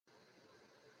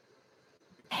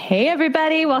Hey,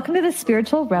 everybody. Welcome to the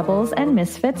Spiritual Rebels and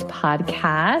Misfits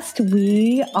podcast.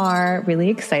 We are really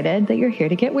excited that you're here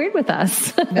to get weird with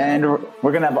us. And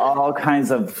we're going to have all kinds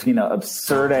of,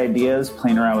 absurd ideas,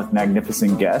 playing around with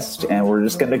magnificent guests. And we're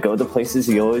just going to go to places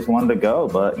you always wanted to go.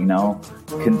 But, you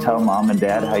couldn't tell mom and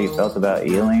dad how you felt about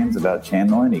aliens, about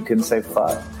channeling. You couldn't say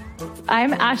fuck.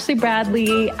 I'm Ashley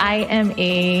Bradley. I am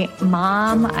a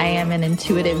mom. I am an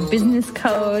intuitive business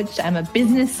coach. I'm a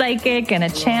business psychic and a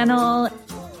channel.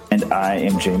 And I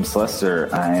am James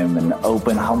Lester. I am an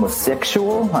open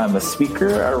homosexual. I'm a speaker,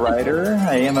 a writer.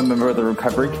 I am a member of the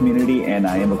recovery community, and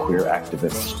I am a queer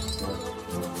activist.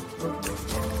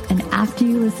 And after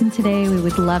you listen today, we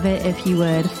would love it if you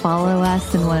would follow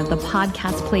us in one of the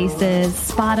podcast places,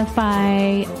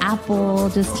 Spotify, Apple,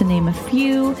 just to name a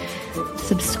few.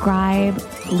 Subscribe,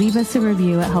 leave us a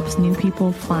review. It helps new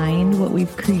people find what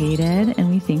we've created.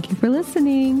 And we thank you for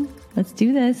listening. Let's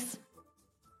do this.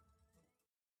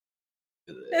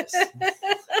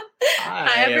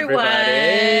 Hi,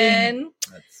 everyone.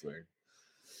 That's weird.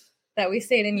 That we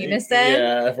say it in unison.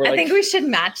 Yeah, I think we should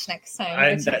match next time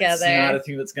we're together. That's not a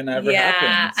thing that's gonna ever happen.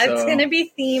 Yeah, it's gonna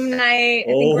be theme night.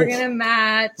 I think we're gonna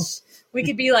match. We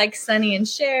could be like Sunny and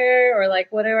Cher, or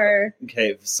like whatever.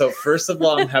 Okay, so first of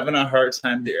all, I'm having a hard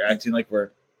time that you're acting like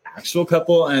we're actual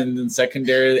couple, and then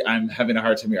secondarily, I'm having a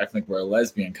hard time you're acting like we're a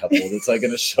lesbian couple. That's like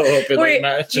gonna show up in like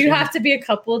matching. You have to be a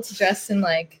couple to dress in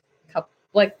like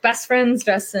best friends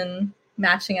dress in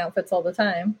matching outfits all the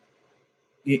time.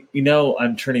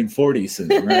 I'm turning 40 soon,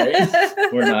 right?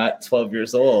 We're not 12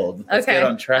 years old. Let's get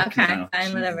on track now.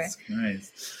 Fine, whatever.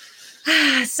 Nice.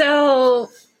 So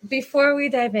before we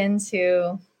dive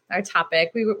into our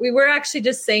topic, we were actually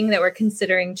just saying that we're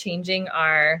considering changing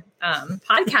our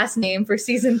podcast name for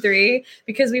season 3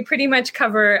 because we pretty much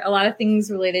cover a lot of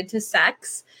things related to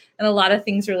sex and a lot of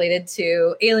things related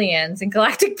to aliens and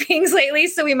galactic beings lately.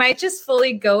 So we might just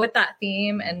fully go with that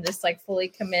theme and just like fully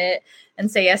commit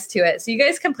and say yes to it. So you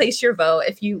guys can place your vote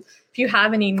if you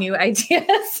have any new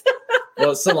ideas.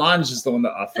 Well, Solange is the one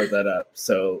that offered that up.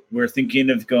 So we're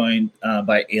thinking of going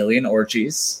by Alien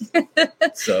Orgies.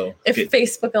 So if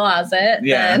Facebook allows it.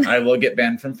 Yeah, then. I will get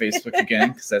banned from Facebook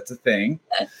again because that's a thing.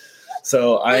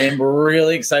 So I am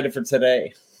really excited for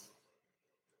today.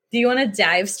 Do you want to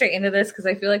dive straight into this? Because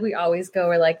I feel like we always go,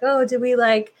 we're like, oh, do we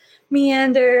like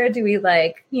meander? Do we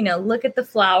like, look at the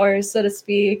flowers, so to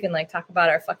speak, and like talk about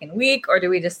our fucking week? Or do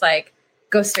we just like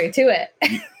go straight to it?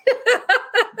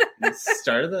 You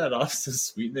started that off so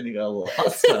sweet, then you got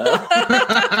lost. All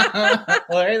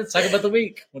right, let's talk about the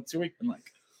week. What's your week been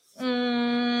like?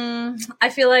 I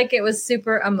feel like it was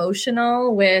super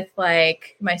emotional with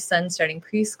like my son starting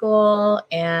preschool,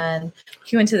 and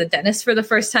he went to the dentist for the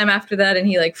first time after that, and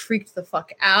he like freaked the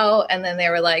fuck out. And then they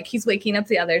were like, he's waking up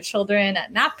the other children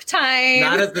at nap time.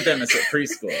 Not at the dentist, at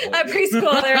preschool. At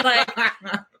preschool, they were like,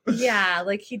 yeah,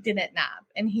 like he didn't nap,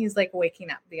 and he's like waking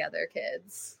up the other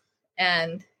kids.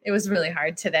 And it was really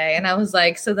hard today. And I was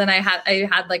like, so then I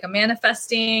had like a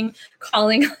manifesting,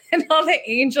 calling in all the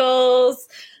angels,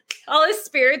 all his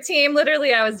spirit team.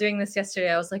 Literally, I was doing this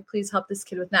yesterday. I was like, please help this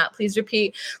kid with nap. Please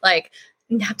repeat like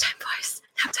nap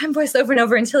time voice over and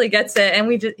over until he gets it.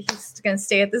 And he's going to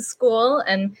stay at this school.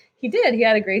 And he did. He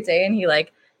had a great day, and he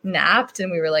like napped,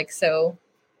 and we were like so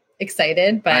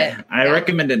excited. But I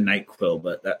recommended NyQuil,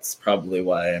 but that's probably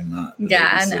why I'm not.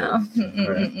 Yeah, I know.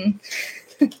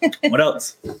 What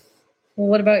else? Well,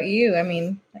 what about you? I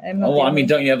mean,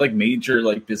 don't you have like major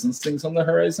like business things on the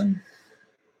horizon?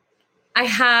 I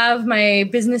have my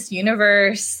Business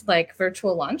Universe like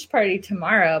virtual launch party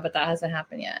tomorrow, but that hasn't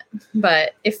happened yet.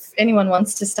 But if anyone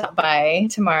wants to stop by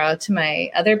tomorrow to my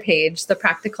other page, The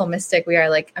Practical Mystic,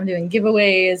 I'm doing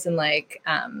giveaways and like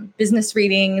business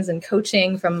readings and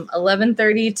coaching from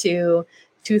 11:30 to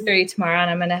 2:30 tomorrow.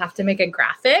 And I'm going to have to make a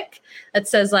graphic that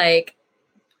says like,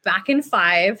 back in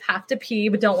 5, have to pee,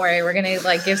 but don't worry, we're gonna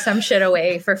like give some shit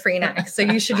away for free next. So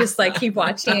you should just like keep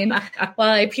watching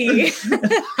while I pee.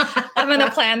 I'm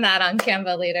gonna plan that on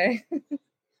Canva later.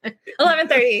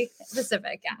 11:30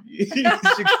 Pacific, yeah. You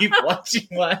should keep watching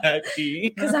while I pee.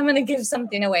 Because I'm gonna give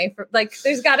something away for like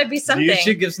there's gotta be something. You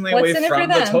should give something away from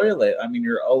the toilet. I mean,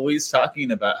 you're always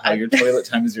talking about how your toilet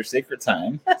time is your sacred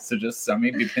time. So just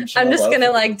maybe pinch. I'm just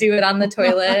gonna like do it on the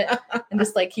toilet and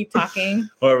just like keep talking.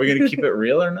 Or are we gonna keep it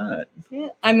real or not? Yeah.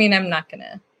 I mean, I'm not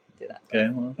gonna do that.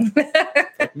 Okay, well,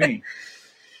 like me.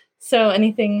 So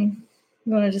anything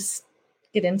you want to just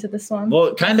get into this one?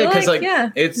 Well, kind of, because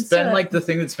it's been like the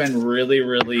thing that's been really,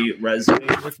 really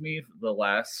resonating with me the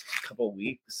last couple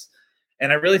weeks.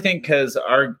 And I really think because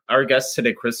our guest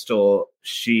today, Crystal,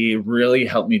 she really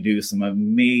helped me do some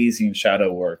amazing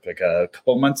shadow work like a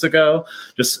couple months ago.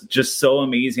 Just so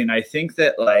amazing. I think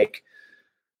that like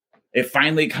it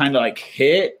finally kind of like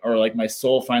hit, or like my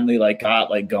soul finally like got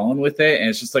like going with it. And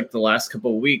it's just like the last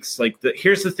couple of weeks, like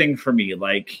here's the thing for me,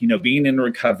 like, you know, being in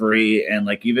recovery and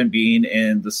like even being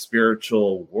in the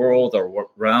spiritual world or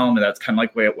realm. And that's kind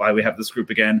of like why we have this group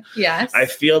again. Yes. I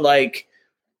feel like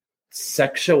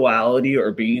sexuality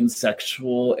or being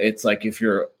sexual, it's like if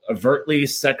you're overtly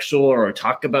sexual or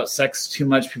talk about sex too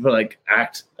much, people like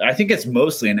act. I think it's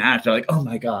mostly an act. They're like, oh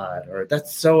my God, or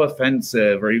that's so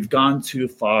offensive, or you've gone too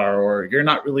far, or you're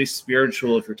not really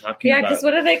spiritual if you're talking about. Because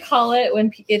what do they call it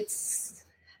when it's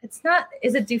not,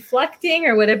 is it deflecting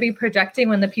or would it be projecting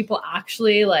when the people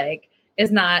actually like is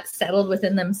not settled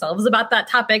within themselves about that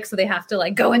topic, so they have to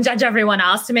like go and judge everyone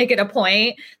else to make it a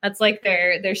point? That's like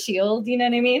their shield, you know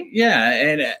what I mean?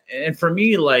 Yeah, and for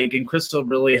me, like, and Crystal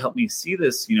really helped me see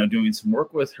this, you know, doing some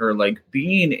work with her, like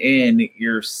being in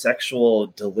your sexual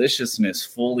deliciousness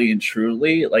fully and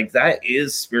truly, like that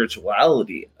is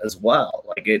spirituality as well.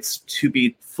 Like it's to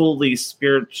be fully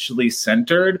spiritually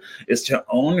centered is to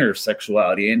own your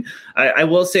sexuality. And I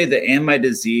will say that in my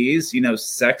disease, you know,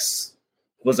 sex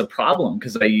was a problem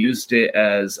because I used it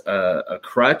as a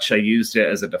crutch. I used it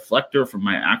as a deflector from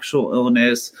my actual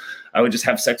illness. I would just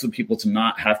have sex with people to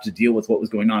not have to deal with what was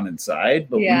going on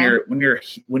inside. But when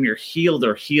you're healed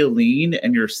or healing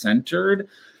and you're centered,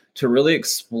 to really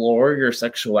explore your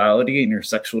sexuality and your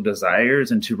sexual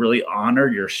desires and to really honor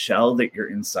your shell that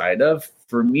you're inside of,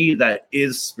 for me, that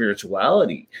is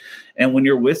spirituality. And when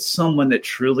you're with someone that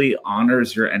truly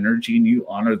honors your energy and you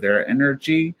honor their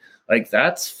energy, like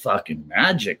that's fucking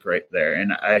magic right there.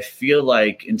 And I feel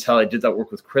like until I did that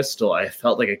work with Crystal, I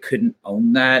felt like I couldn't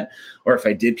own that. Or if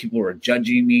I did, people were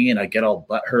judging me and I get all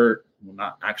butthurt. Well,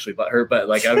 not actually butthurt, but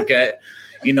like I would get,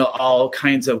 you know, all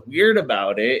kinds of weird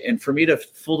about it. And for me to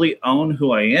fully own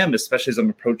who I am, especially as I'm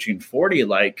approaching 40,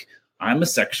 like I'm a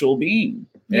sexual being.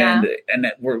 Yeah.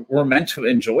 And we're meant to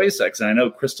enjoy sex. And I know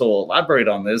Crystal will elaborate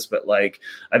on this, but like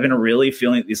I've been really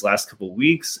feeling it these last couple of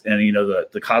weeks. And, you know,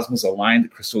 the cosmos aligned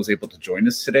that Crystal was able to join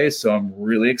us today. So I'm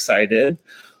really excited.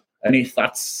 Any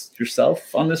thoughts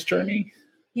yourself on this journey?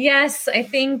 Yes, I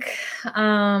think,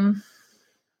 I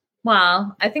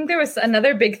think there was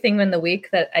another big thing in the week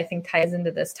that I think ties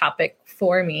into this topic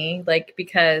for me, like,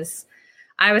 because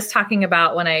I was talking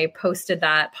about when I posted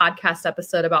that podcast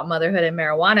episode about motherhood and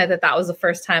marijuana, that was the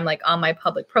first time like on my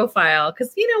public profile.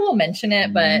 Cause you know, we'll mention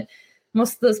it, but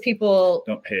most of those people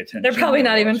don't pay attention. They're probably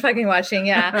not even fucking watching.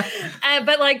 Yeah.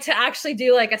 But like to actually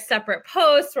do like a separate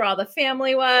post where all the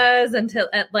family was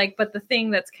but the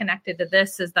thing that's connected to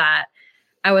this is that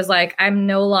I was like, I'm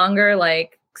no longer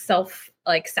like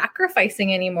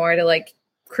sacrificing anymore to like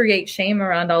create shame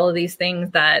around all of these things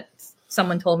that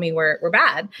someone told me were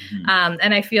bad.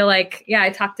 And I feel like, I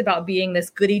talked about being this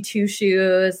goody two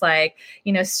shoes, like,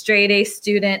 you know, straight A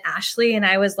student, Ashley. And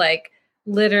I was like,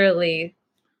 literally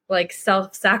like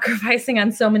self-sacrificing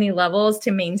on so many levels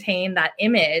to maintain that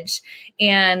image.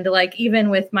 And like, even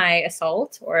with my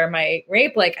assault or my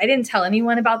rape, like I didn't tell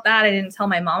anyone about that. I didn't tell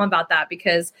my mom about that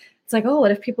because it's like, oh,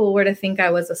 what if people were to think I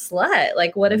was a slut?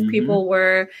 Like, what if people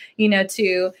were, you know,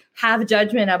 to have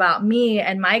judgment about me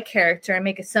and my character and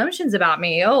make assumptions about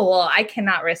me? Oh, well, I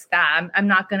cannot risk that. I'm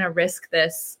not going to risk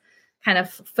this kind of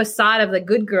facade of the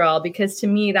good girl, because to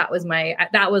me, that was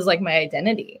like my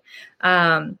identity.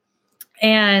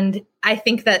 And I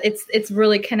think that it's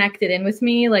really connected in with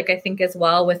me. Like, I think as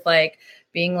well with like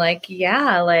being like,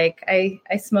 like I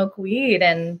smoke weed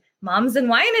and moms and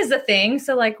wine is a thing.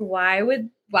 So like, why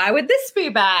would this be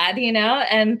bad? You know?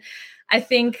 And I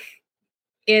think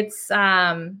it's,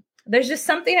 there's just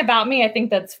something about me, I think,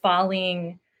 that's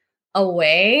falling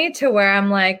away to where I'm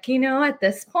like, you know, at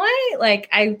this point, like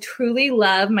I truly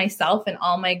love myself and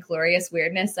all my glorious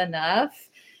weirdness enough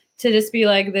to just be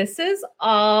like, this is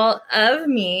all of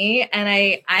me.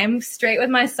 And I'm straight with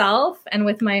myself and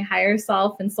with my higher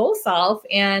self and soul self.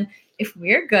 And if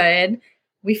we're good,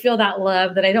 we feel that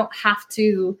love that I don't have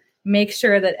to make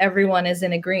sure that everyone is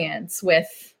in agreement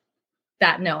with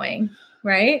that knowing,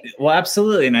 right? Well,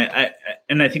 absolutely. And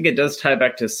I think it does tie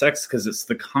back to sex because it's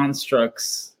the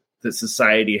constructs that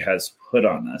society has put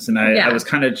on us. And I was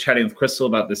kind of chatting with Crystal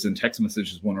about this in text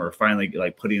messages when we were finally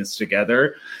like putting this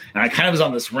together. And I kind of was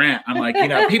on this rant. I'm like, you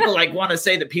know, people like want to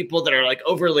say that people that are like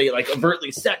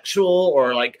overtly sexual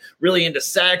or like really into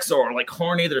sex or like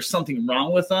horny, there's something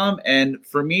wrong with them. And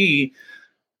for me,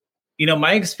 you know,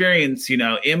 my experience, you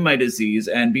know, in my disease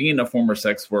and being a former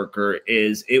sex worker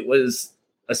is it was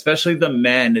especially the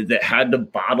men that had to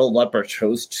bottle up or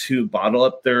chose to bottle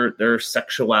up their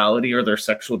sexuality or their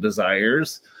sexual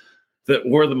desires, that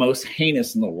were the most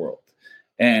heinous in the world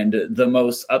and the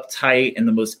most uptight and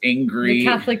the most angry. The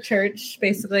Catholic Church,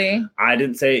 basically. I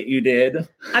didn't say it, you did.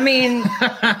 I mean,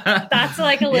 that's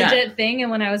like a legit thing. And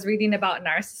when I was reading about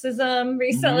narcissism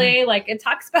recently, like it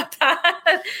talks about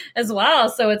that as well.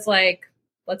 So it's like,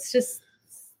 let's just,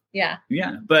 yeah.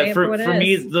 But for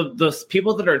me, the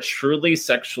people that are truly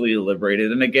sexually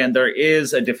liberated, and again, there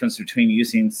is a difference between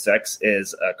using sex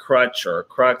as a crutch or a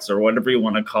crux or whatever you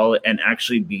want to call it, and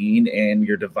actually being in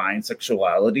your divine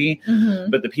sexuality.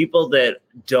 Mm-hmm. But the people that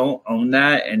don't own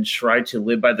that and try to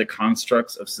live by the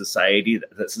constructs of society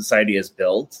that society has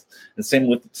built, the same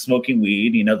with smoking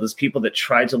weed, you know, those people that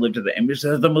try to live to the image,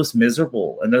 they're the most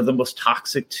miserable and they're the most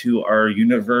toxic to our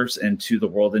universe and to the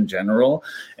world in general.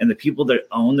 And the people that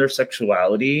own their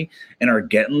sexuality and are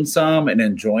getting some and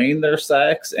enjoying their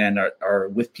sex and are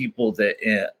with people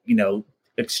that, you know,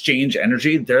 exchange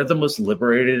energy, they're the most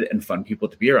liberated and fun people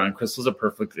to be around. Crystal's a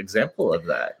perfect example of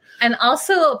that. And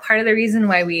also part of the reason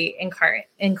why we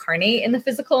incarnate in the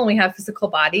physical and we have physical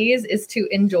bodies is to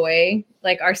enjoy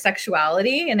like our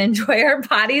sexuality and enjoy our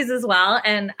bodies as well.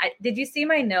 And did you see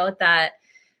my note that,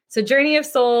 so Journey of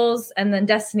Souls and then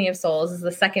Destiny of Souls is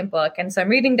the second book. And so I'm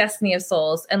reading Destiny of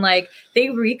Souls and like they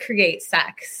recreate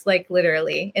sex, like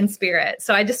literally in spirit.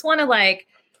 So I just want to like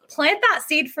plant that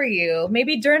seed for you,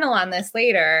 maybe journal on this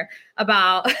later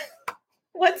about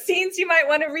what scenes you might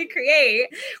want to recreate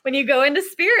when you go into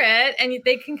spirit, and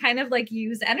they can kind of like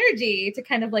use energy to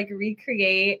kind of like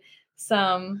recreate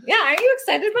some. Yeah. Are you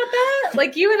excited about that?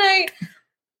 Like you and I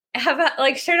have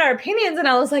like shared our opinions, and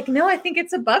I was like, no, I think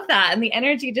it's above that. And the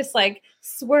energy just like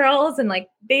swirls, and like,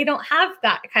 they don't have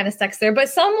that kind of sex there, but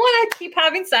some want to keep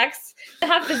having sex to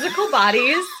have physical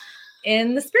bodies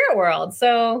in the spirit world.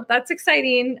 So that's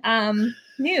exciting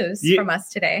news from us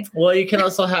today. Well, you can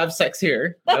also have sex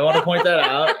here. I want to point that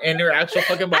out in your actual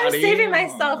fucking body. I'm saving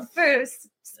myself first.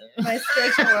 My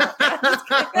spiritual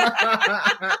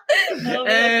world.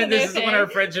 And this is when our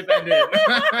friendship ended.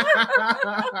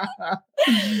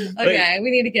 Okay,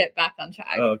 we need to get back on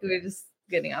track. Okay. We're just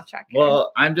getting off track here.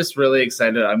 Well, I'm just really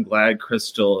excited. I'm glad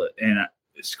Crystal,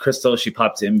 she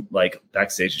popped in like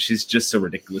backstage. She's just so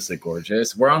ridiculously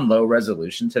gorgeous. We're on low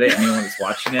resolution today. Anyone that's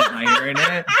watching it, not hearing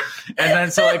it. And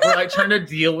then so like we're like trying to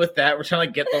deal with that. We're trying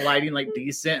to get the lighting like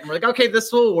decent. And we're like, okay,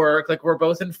 this will work. Like we're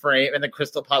both in frame. And then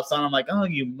Crystal pops on. I'm like, oh,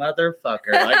 you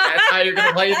motherfucker. Like that's how you're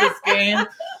gonna play this game.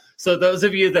 So those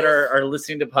of you that are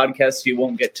listening to podcasts, you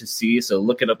won't get to see. So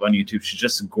look it up on YouTube. She's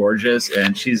just gorgeous.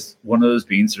 And she's one of those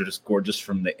beings that are just gorgeous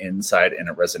from the inside and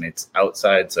it resonates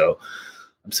outside. So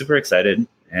I'm super excited,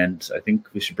 and I think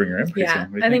we should bring her in. Yeah,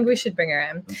 I think we should bring her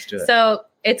in. Let's do it. So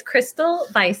it's Crystal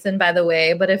Bison, by the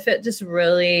way, but if it just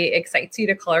really excites you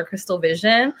to call her Crystal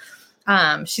Vision,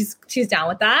 she's down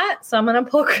with that. So I'm going to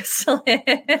pull Crystal in.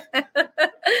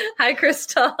 Hi,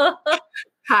 Crystal.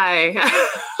 Hi.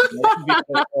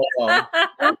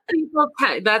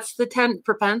 That's the 10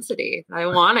 propensity. I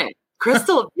want it.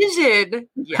 Crystal Vision.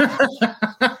 Yeah.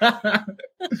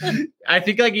 I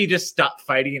think like you just stopped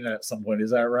fighting at some point.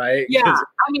 Is that right? Yeah.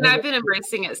 I mean, I've been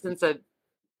embracing it since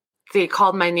they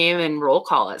called my name in roll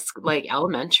call. It's like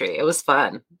elementary. It was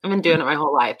fun. I've been doing it my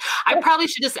whole life. I probably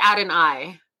should just add an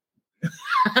I.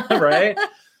 Right.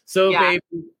 So, Yeah.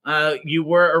 babe, you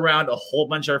were around a whole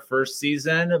bunch our first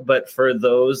season, but for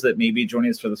those that may be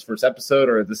joining us for this first episode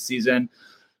or this season,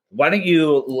 why don't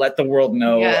you let the world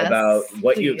know about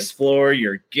what you explore,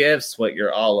 your gifts, what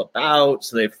you're all about,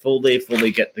 so they fully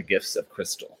get the gifts of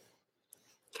Crystal.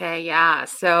 Okay, yeah.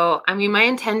 So, I mean, my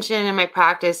intention and my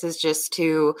practice is just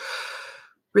to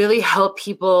really help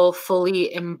people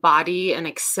fully embody and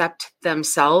accept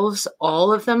themselves,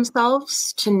 all of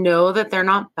themselves, to know that they're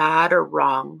not bad or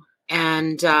wrong,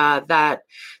 and that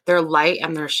their light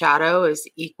and their shadow is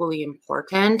equally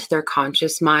important. Their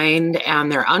conscious mind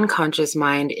and their unconscious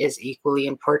mind is equally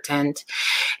important.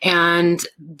 And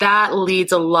that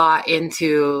leads a lot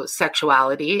into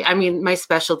sexuality. I mean, my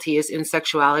specialty is in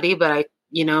sexuality, but I,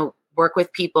 work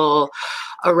with people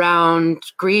around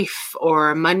grief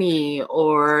or money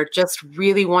or just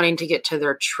really wanting to get to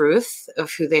their truth of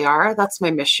who they are. That's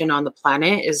my mission on the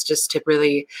planet, is just to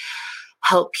really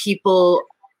help people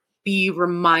be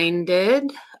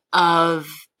reminded of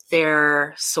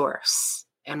their source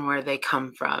and where they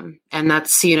come from. And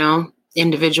that's,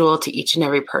 individual to each and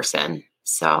every person.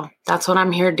 So that's what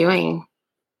I'm here doing.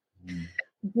 Do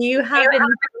you have any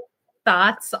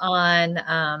thoughts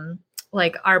on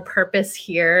like our purpose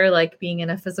here, like being in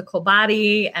a physical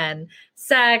body and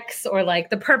sex, or like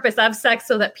the purpose of sex,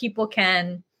 so that people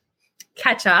can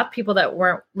catch up. People that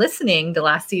weren't listening to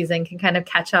last season can kind of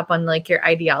catch up on like your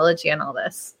ideology and all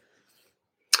this.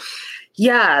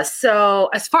 Yeah. So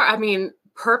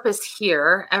purpose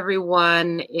here,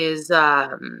 everyone is,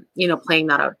 playing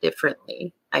that out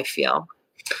differently, I feel.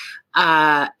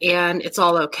 And it's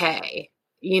all okay.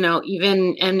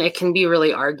 And it can be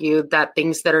really argued that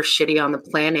things that are shitty on the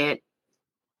planet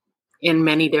in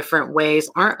many different ways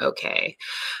aren't okay.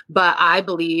 But I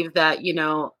believe that,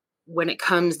 when it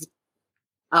comes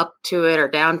up to it or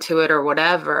down to it or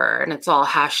whatever, and it's all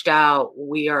hashed out,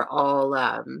 we are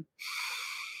all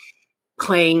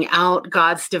playing out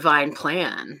God's divine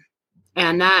plan.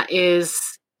 And that is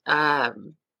a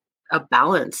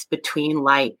balance between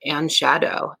light and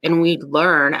shadow. And we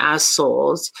learn as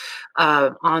souls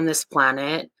on this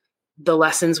planet the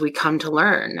lessons we come to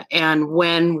learn. And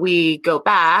when we go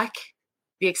back,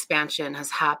 the expansion has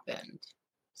happened.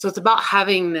 So it's about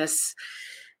having this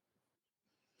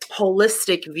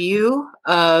holistic view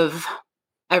of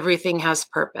everything has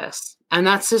purpose. And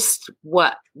that's just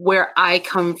where I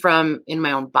come from in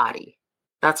my own body.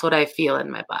 That's what I feel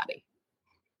in my body.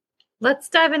 Let's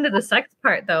dive into the sex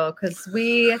part though, because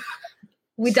we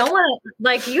don't want to,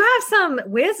 like, you have some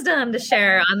wisdom to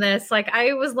share on this. Like,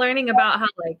 I was learning about how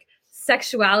like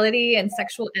sexuality and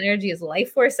sexual energy is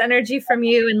life force energy from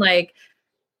you. And like,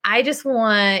 I just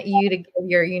want you to give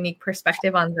your unique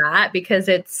perspective on that, because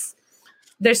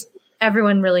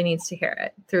everyone really needs to hear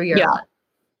it through your lens.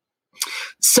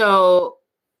 So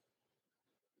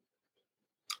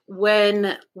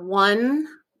when one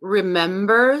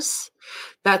remembers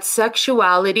that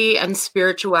sexuality and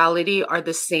spirituality are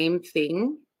the same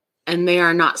thing and they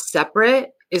are not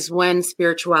separate, is when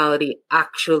spirituality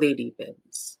actually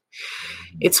deepens.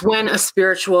 It's when a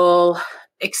spiritual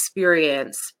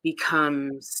experience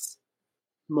becomes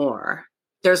more.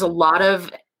 There's a lot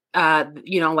of,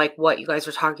 like what you guys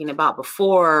were talking about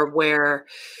before, where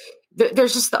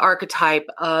there's just the archetype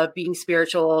of being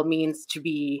spiritual means to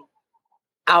be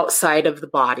outside of the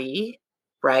body,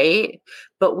 right?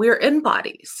 But we're in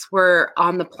bodies. We're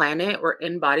on the planet. We're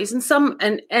in bodies,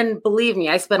 and believe me,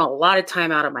 I spent a lot of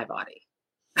time out of my body.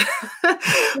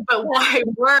 But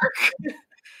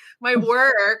my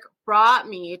work brought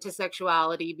me to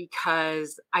sexuality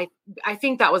because I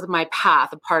think that was my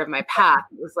path. A part of my path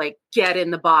was like, get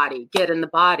in the body.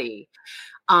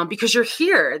 Because you're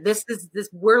here. This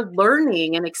we're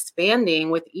learning and expanding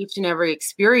with each and every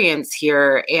experience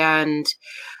here. And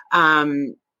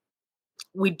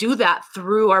we do that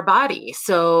through our body.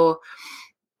 So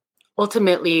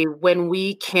ultimately, when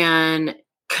we can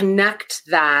connect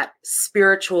that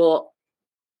spiritual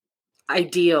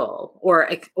ideal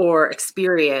or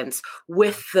experience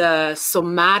with the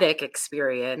somatic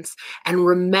experience, and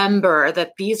remember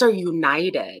that these are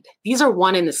united, these are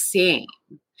one and the same,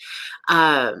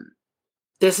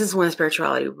 this is when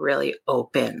spirituality really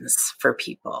opens for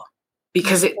people,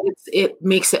 because it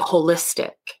makes it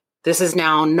holistic. This is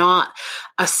now not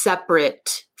a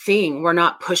separate thing. We're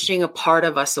not pushing a part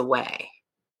of us away.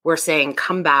 We're saying,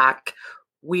 come back.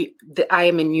 I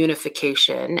am in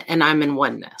unification and I'm in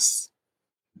oneness.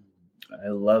 I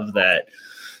love that.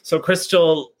 So,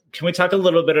 Crystal, can we talk a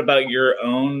little bit about your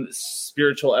own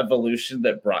spiritual evolution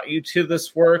that brought you to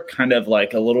this work? Kind of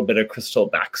like a little bit of Crystal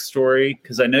backstory,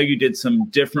 because I know you did some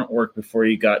different work before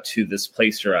you got to this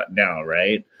place you're at now,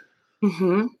 right?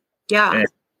 Mm-hmm. Yeah.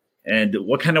 And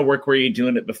what kind of work were you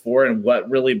doing it before, and what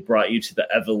really brought you to the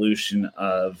evolution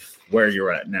of where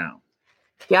you're at now?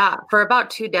 Yeah. For about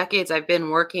 2 decades, I've been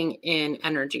working in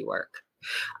energy work.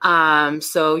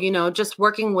 So, just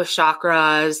working with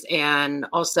chakras, and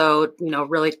also,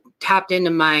 really tapped into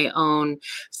my own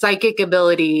psychic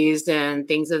abilities and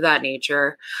things of that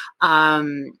nature.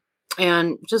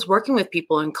 And just working with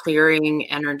people and clearing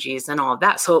energies and all of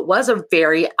that. So it was a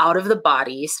very out of the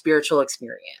body spiritual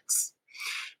experience.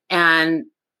 And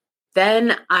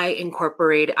then I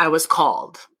was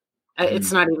called.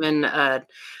 It's not even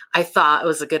I thought it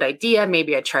was a good idea.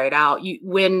 Maybe I try it out.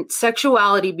 When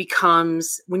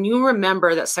you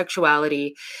remember that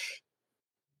sexuality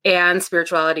and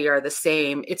spirituality are the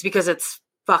same, it's because it's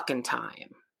fucking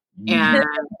time. And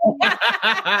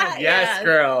yes,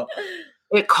 girl.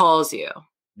 It calls you.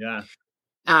 Yeah.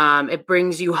 It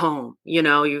brings you home.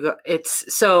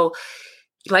 It's so,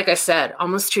 like I said,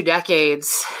 almost 2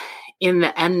 decades in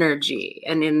the energy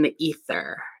and in the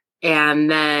ether.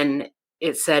 And then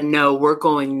it said, no, we're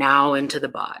going now into the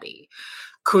body.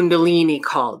 Kundalini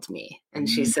called me and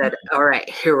she said, all right,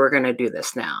 here, we're going to do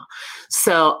this now.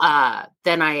 So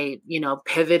then I,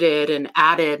 pivoted and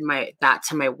added that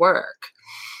to my work.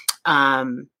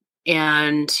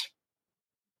 And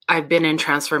I've been in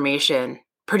transformation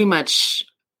pretty much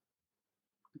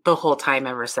the whole time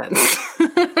ever since.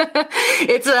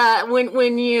 It's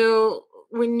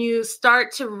when you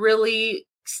start to really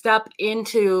step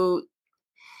into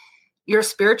your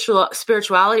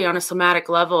spirituality on a somatic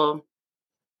level,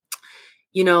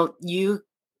 you know, you're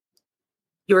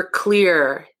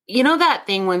clear. You know that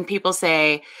thing when people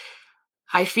say,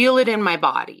 I feel it in my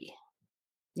body,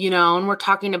 you know, and we're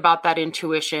talking about that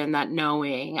intuition, that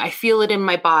knowing, I feel it in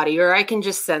my body, or I can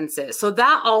just sense it. So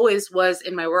that always was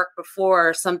in my work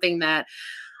before something that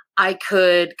I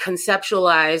could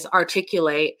conceptualize,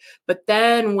 articulate. But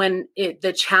then when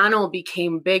the channel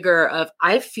became bigger of,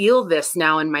 I feel this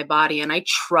now in my body and I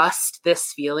trust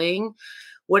this feeling,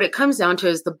 what it comes down to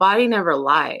is the body never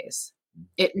lies.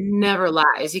 It never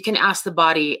lies. You can ask the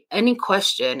body any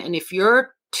question, and if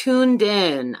you're tuned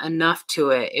in enough to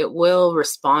it, it will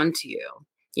respond to you.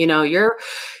 You know, your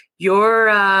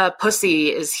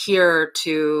pussy is here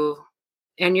to,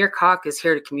 and your cock is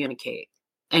here to communicate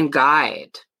and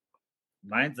guide.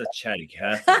 Mine's a chatty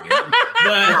Cathy.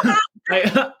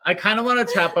 But I kind of want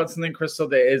to tap on something, Crystal,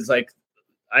 that is like,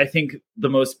 I think the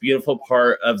most beautiful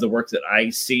part of the work that I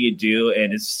see you do,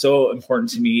 and it's so important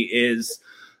to me, is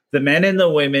the men and the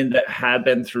women that have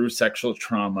been through sexual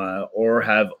trauma or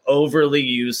have overly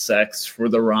used sex for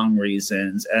the wrong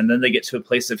reasons. And then they get to a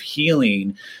place of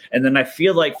healing. And then I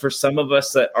feel like for some of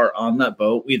us that are on that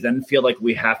boat, we then feel like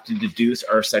we have to deduce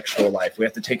our sexual life. We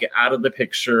have to take it out of the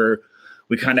picture.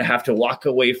 We kind of have to walk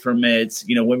away from it.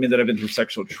 You know, women that have been through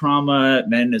sexual trauma,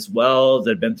 men as well, that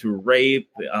have been through rape,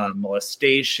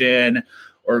 molestation,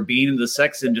 or being in the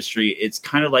sex industry, it's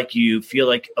kind of like you feel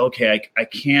like, okay, I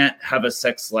can't have a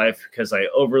sex life because I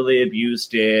overly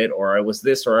abused it, or I was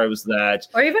this, or I was that.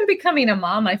 Or even becoming a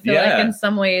mom, I feel like in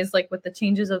some ways, like with the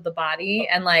changes of the body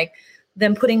and like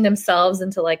them putting themselves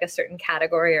into like a certain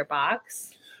category or box.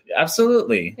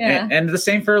 Absolutely. Yeah. And the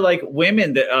same for like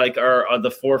women that like are at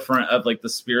the forefront of like the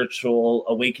spiritual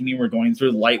awakening we're going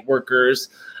through, light workers,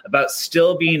 about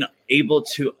still being able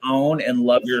to own and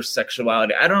love your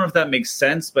sexuality. I don't know if that makes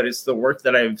sense, but it's the work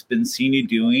that I've been seeing you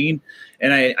doing.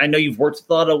 And I know you've worked with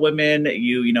a lot of women.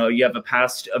 You have a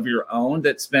past of your own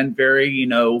that's been very,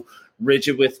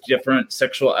 rigid with different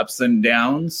sexual ups and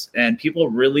downs, and people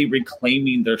really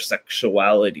reclaiming their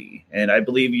sexuality. And I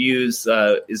believe you use,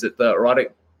 is it the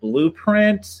Erotic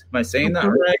Blueprint? Am I saying that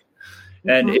right?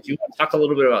 And if you want to talk a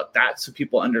little bit about that so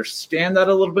people understand that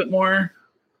a little bit more.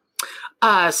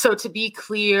 So to be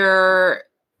clear,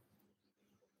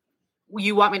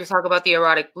 you want me to talk about the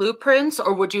Erotic Blueprints,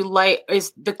 or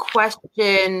is the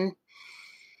question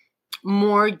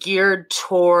more geared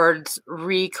towards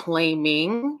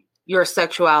reclaiming your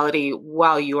sexuality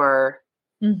while you are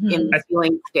in the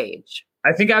healing stage?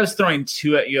 I think I was throwing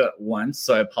two at you at once,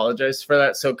 so I apologize for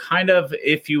that. So kind of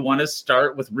if you want to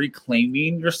start with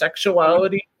reclaiming your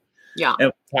sexuality. Yeah.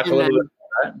 And talk a little bit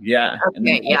about that. Yeah.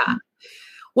 Okay, yeah.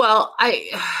 Well,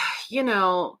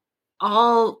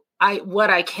 what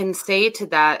I can say to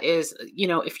that is,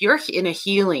 if you're in a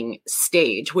healing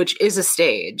stage, which is a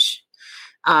stage,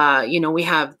 we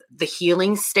have the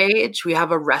healing stage, we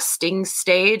have a resting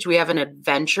stage, we have an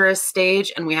adventurous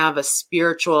stage, and we have a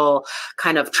spiritual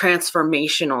kind of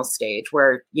transformational stage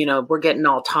where, we're getting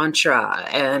all tantra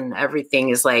and everything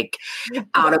is like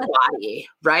out of body,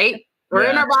 right? We're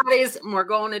in our bodies and we're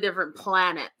going to different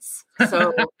planets.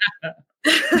 So,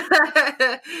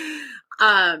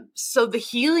 so the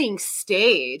healing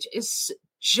stage is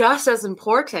just as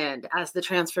important as the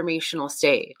transformational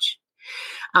stage.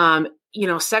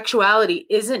 Sexuality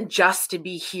isn't just to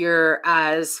be here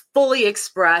as fully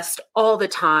expressed all the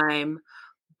time,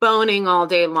 boning all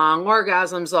day long,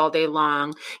 orgasms all day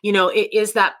long. It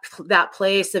is that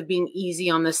place of being easy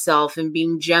on the self and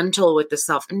being gentle with the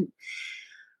self and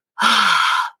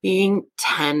being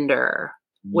tender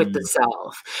with the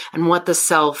self, and what the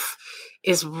self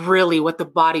is really, what the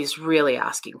body's really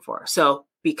asking for. So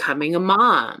becoming a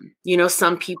mom,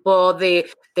 some people,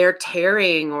 they're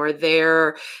tearing, or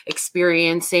they're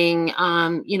experiencing,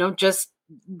 just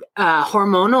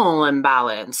hormonal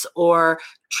imbalance or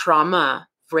trauma,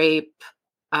 rape,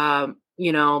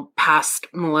 past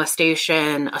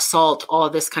molestation, assault, all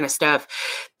this kind of stuff.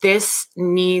 This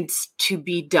needs to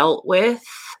be dealt with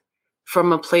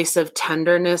from a place of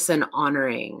tenderness and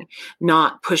honoring,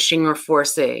 not pushing or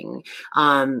forcing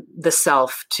the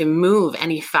self to move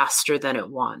any faster than it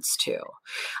wants to.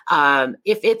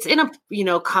 If it's in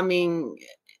a, coming,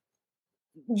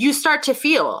 you start to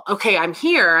feel, okay, I'm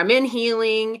here, I'm in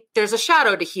healing. There's a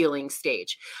shadow to healing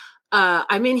stage.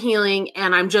 I'm in healing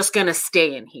and I'm just going to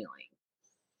stay in healing.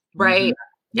 Right.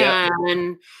 Mm-hmm. Yeah.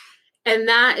 And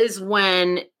that is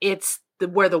when it's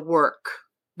where the work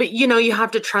but you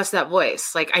have to trust that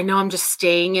voice. Like, I know I'm just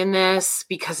staying in this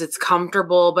because it's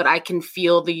comfortable, but I can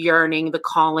feel the yearning, the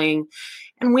calling.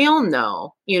 And we all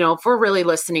know, if we're really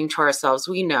listening to ourselves,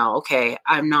 we know, okay,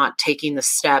 I'm not taking the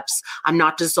steps. I'm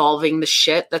not dissolving the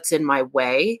shit that's in my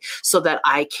way so that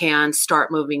I can start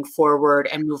moving forward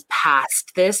and move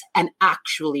past this and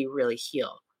actually really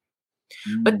heal.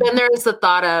 But then there is the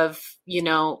thought of,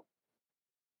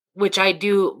 which I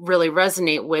do really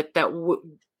resonate with, that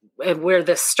where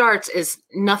this starts is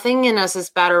nothing in us is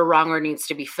bad or wrong or needs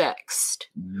to be fixed.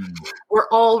 We're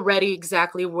already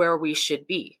exactly where we should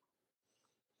be.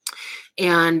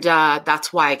 And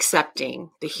that's why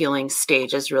accepting the healing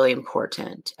stage is really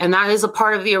important. And that is a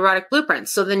part of the erotic blueprint.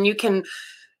 So then you can,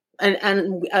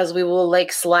 and as we will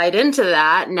slide into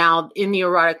that now in the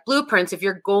erotic blueprints, if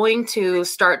you're going to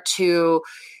start to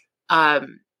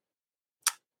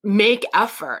make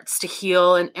efforts to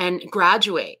heal and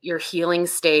graduate your healing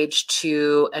stage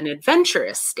to an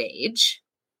adventurous stage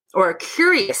or a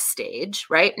curious stage,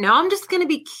 right? Now I'm just going to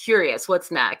be curious.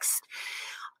 What's next?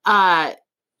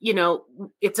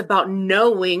 It's about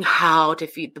knowing how to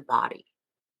feed the body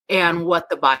and what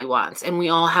the body wants. And we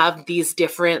all have these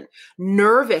different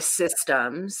nervous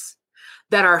systems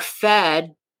that are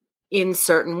fed in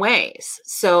certain ways.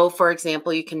 So, for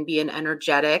example, you can be an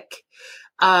energetic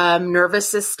nervous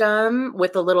system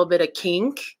with a little bit of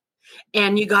kink,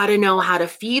 and you got to know how to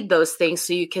feed those things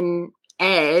so you can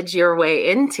edge your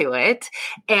way into it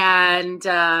and,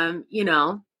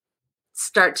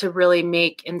 start to really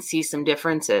make and see some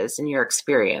differences in your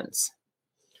experience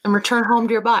and return home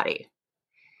to your body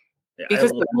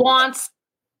because it wants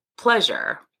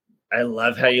pleasure. I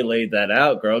love how you laid that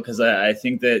out, girl, because I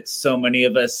think that so many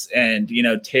of us, and,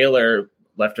 Taylor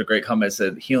left a great comment,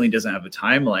 said healing doesn't have a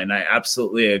timeline. I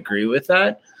absolutely agree with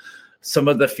that. Some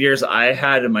of the fears I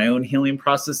had in my own healing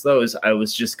process, though, is I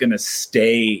was just going to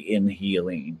stay in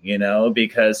healing,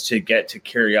 because to get to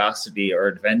curiosity or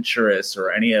adventurous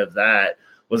or any of that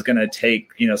was going to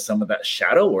take, some of that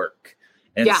shadow work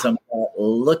and some of that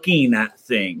looking at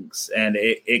things. And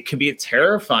it can be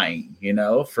terrifying,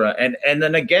 and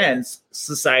then again,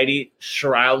 society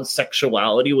shrouds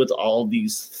sexuality with all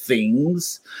these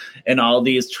things and all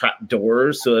these trap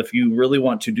doors. So if you really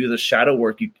want to do the shadow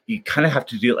work, you kind of have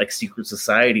to do it like secret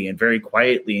society and very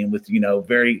quietly and with,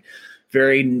 very,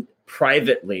 very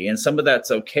privately. And some of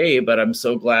that's okay, but I'm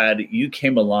so glad you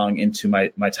came along into my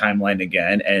timeline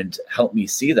again and helped me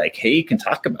see like, hey, you can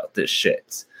talk about this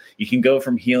shit. You can go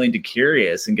from healing to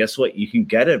curious, and guess what? You can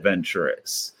get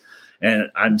adventurous. And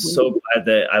I'm so glad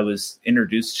that I was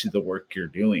introduced to the work you're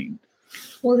doing.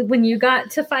 Well, when you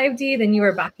got to 5D, then you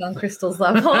were back on Crystal's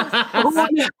level.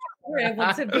 We were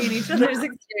able to be in each other's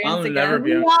experience again.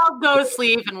 We all go to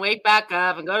sleep and wake back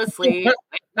up and go to sleep, wake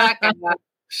back up.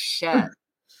 Shit.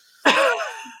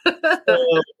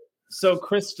 So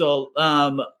Crystal,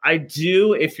 I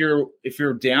do, if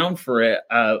you're down for it,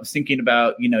 thinking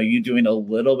about, you doing a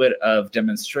little bit of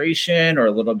demonstration or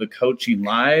a little bit of coaching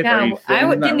live. Yeah,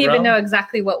 I didn't even know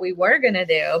exactly what we were going to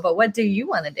do, but what do you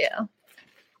want to do?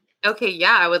 Okay,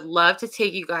 yeah, I would love to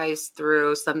take you guys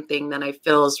through something that I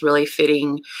feel is really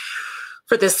fitting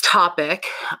for this topic.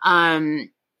 What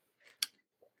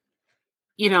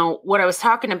I was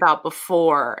talking about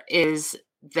before is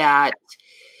that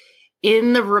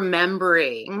in the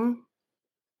remembering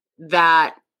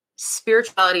that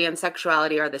spirituality and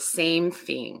sexuality are the same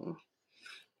thing,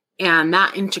 and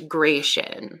that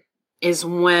integration is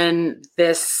when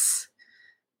this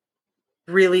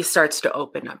really starts to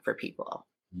open up for people.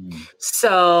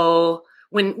 So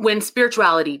when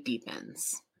spirituality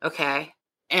deepens, okay.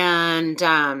 And,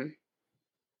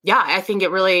 I think it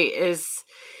really is,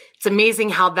 it's amazing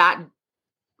how that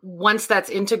once that's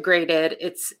integrated,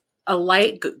 it's a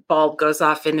light bulb goes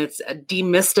off and it's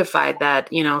demystified that,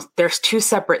 there's two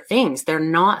separate things. They're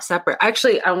not separate.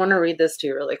 Actually, I want to read this to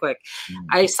you really quick.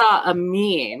 I saw a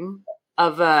meme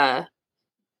of a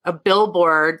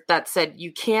billboard that said,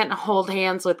 "You can't hold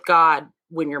hands with God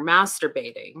when you're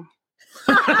masturbating."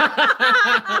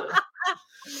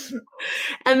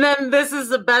 And then this is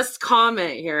the best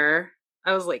comment here.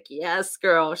 I was like, yes,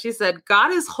 girl. She said,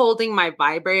 "God is holding my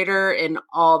vibrator in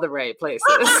all the right places."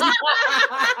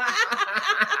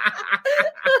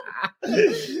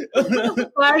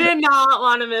 I did not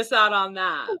want to miss out on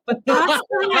that. But that's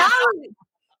the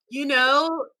reality.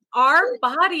 Our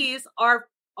bodies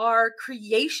are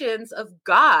creations of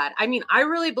God. I mean, I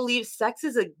really believe sex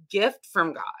is a gift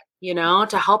from God,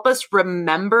 to help us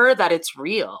remember that it's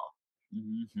real.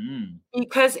 Mm-hmm.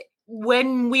 Because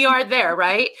when we are there,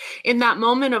 right, in that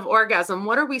moment of orgasm,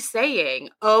 what are we saying?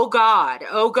 Oh God,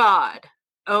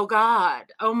 Oh God.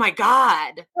 Oh my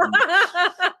God.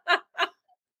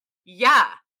 Yeah.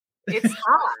 It's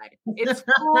hot. It's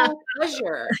full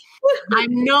pleasure.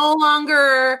 I'm no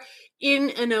longer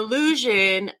in an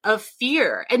illusion of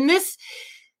fear. And this,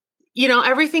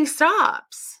 everything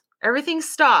stops. Everything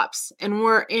stops. And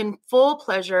we're in full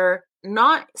pleasure,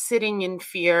 not sitting in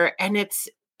fear. And it's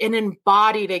an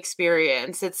embodied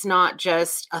experience. It's not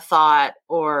just a thought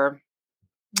or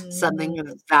something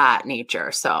of that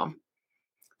nature. So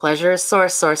pleasure is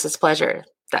source, source is pleasure.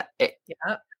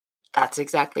 That's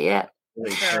exactly it.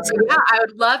 So yeah, I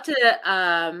would love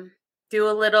to do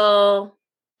a little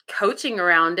coaching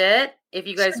around it if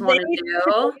you guys want to do.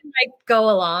 Like go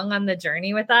along on the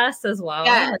journey with us as well.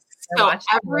 Yes. So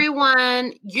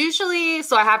everyone usually,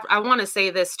 I want to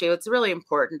say this too. It's really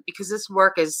important because this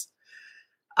work is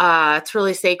it's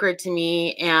really sacred to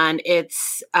me, and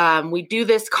it's we do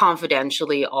this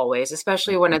confidentially always,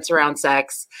 especially when it's around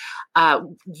sex.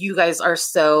 You guys are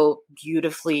so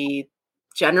beautifully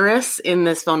generous in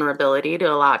this vulnerability to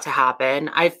allow it to happen.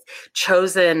 I've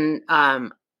chosen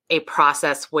a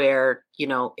process where,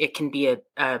 it can be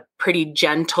a pretty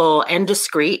gentle and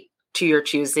discreet to your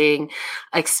choosing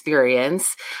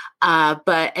experience.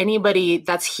 But anybody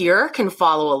that's here can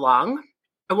follow along.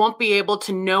 I won't be able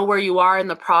to know where you are in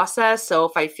the process. So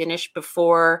if I finish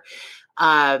before,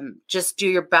 just do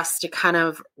your best to kind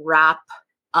of wrap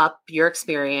up your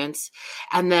experience.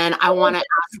 And then I want to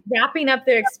ask, wrapping up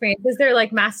their experience. Is there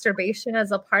like masturbation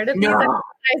as a part of these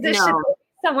exercises? Should be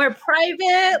somewhere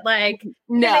private? Like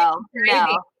no.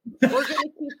 We're going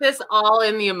to keep this all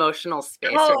in the emotional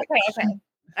space. Oh,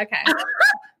 okay.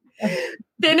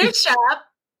 Finish up.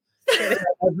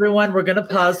 Everyone, we're gonna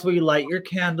pause while you light your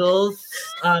candles.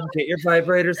 Get your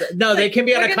vibrators. No, they can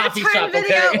be at a coffee shop.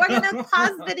 Video. Okay, we're gonna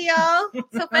pause video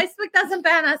so Facebook doesn't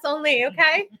ban us. Only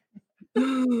okay.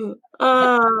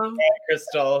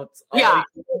 Crystal. Yeah.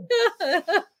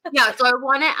 So I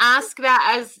want to ask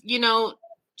that, as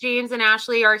James and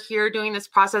Ashley are here doing this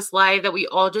process live, that we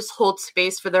all just hold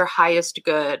space for their highest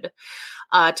good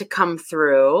to come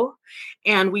through.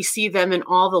 And we see them in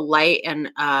all the light and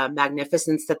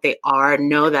magnificence that they are.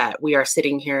 Know that we are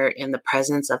sitting here in the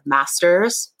presence of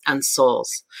masters and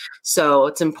souls. So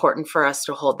it's important for us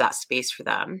to hold that space for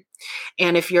them.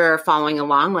 And if you're following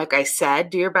along, like I said,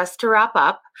 do your best to wrap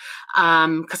up,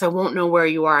 because I won't know where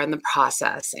you are in the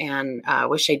process. And I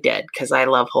wish I did, because I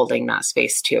love holding that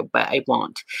space too, but I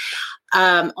won't.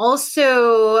 Let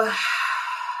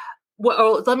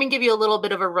me give you a little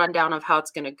bit of a rundown of how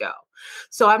it's going to go.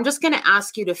 So I'm just going to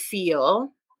ask you to feel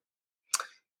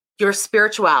your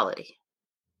spirituality.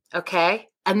 Okay.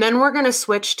 And then we're going to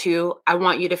switch to, I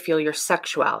want you to feel your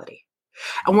sexuality.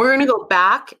 And we're going to go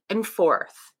back and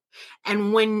forth.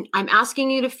 And when I'm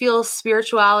asking you to feel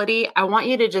spirituality, I want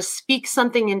you to just speak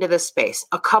something into the space,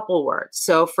 a couple words.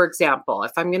 So for example,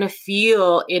 if I'm going to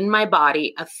feel in my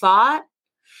body a thought,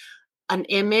 an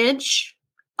image,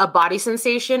 a body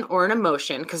sensation, or an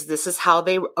emotion, because this is how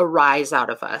they arise out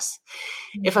of us.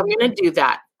 Mm-hmm. If I'm going to do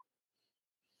that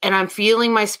and I'm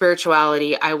feeling my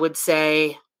spirituality, I would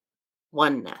say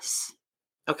oneness.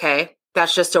 Okay.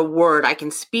 That's just a word I can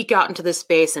speak out into the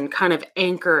space and kind of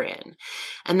anchor in.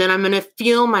 And then I'm going to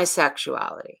feel my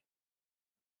sexuality.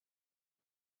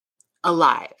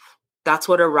 Alive. That's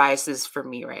what arises for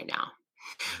me right now.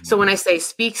 So when I say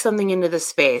speak something into the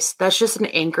space, that's just an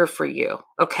anchor for you.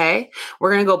 Okay.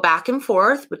 We're going to go back and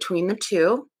forth between the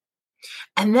two.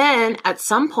 And then at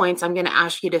some points, I'm going to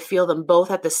ask you to feel them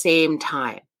both at the same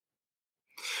time.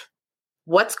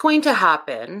 What's going to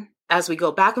happen as we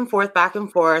go back and forth,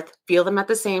 feel them at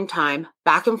the same time,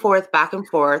 back and forth,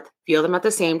 feel them at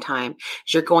the same time,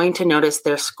 is you're going to notice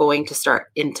they're going to start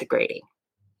integrating.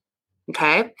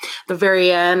 Okay. At the very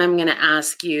end, I'm going to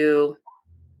ask you,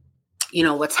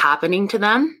 what's happening to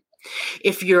them.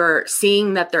 If you're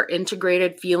seeing that they're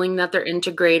integrated, feeling that they're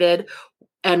integrated,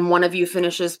 and one of you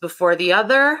finishes before the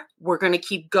other, we're going to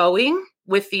keep going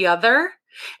with the other,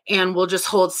 and we'll just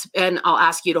hold, and I'll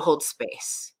ask you to hold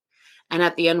space. And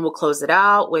at the end, we'll close it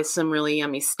out with some really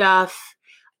yummy stuff.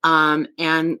 And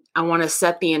I want to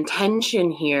set the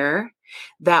intention here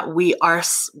that we are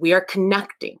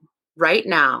connecting right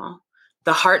now,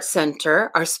 the heart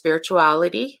center, our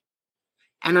spirituality,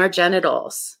 and our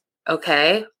genitals.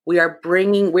 Okay. We are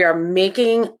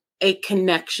making a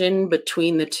connection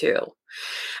between the two.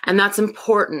 And that's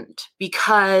important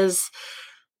because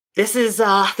this is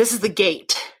the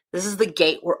gate. This is the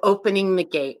gate. We're opening the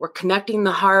gate. We're connecting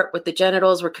the heart with the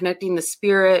genitals. We're connecting the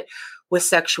spirit with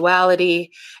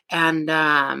sexuality. And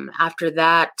after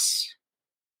that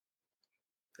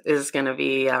is going to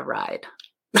be a ride.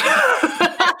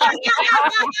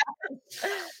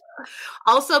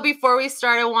 Also, before we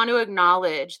start, I want to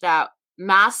acknowledge that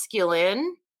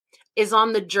masculine is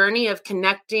on the journey of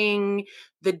connecting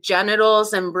the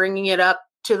genitals and bringing it up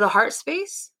to the heart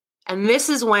space. And this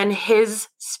is when his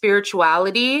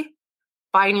spirituality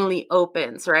finally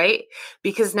opens, right?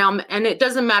 Because now, and it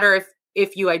doesn't matter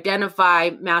if you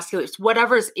identify masculine, it's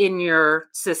whatever's in your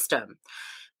system.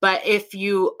 But if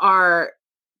you are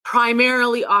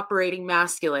primarily operating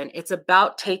masculine, it's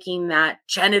about taking that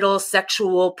genital,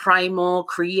 sexual, primal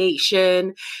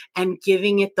creation and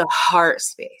giving it the heart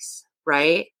space,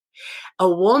 right? A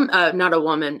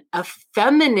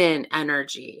feminine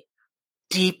energy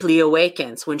deeply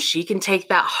awakens when she can take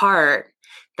that heart,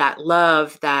 that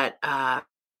love, that,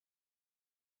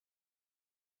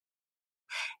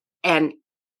 and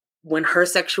when her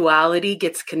sexuality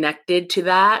gets connected to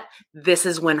that, this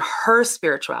is when her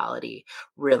spirituality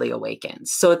really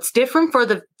awakens. So it's different for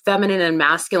the feminine and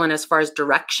masculine as far as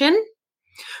direction,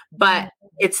 but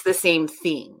it's the same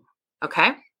theme.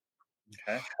 Okay.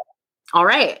 Okay. All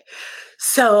right.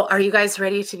 So are you guys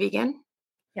ready to begin?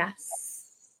 Yes.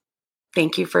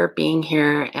 Thank you for being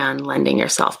here and lending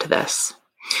yourself to this.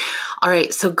 All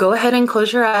right. So go ahead and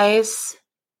close your eyes.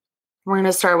 We're going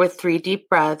to start with 3 deep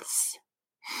breaths.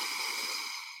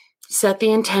 Set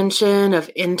the intention of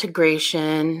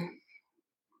integration.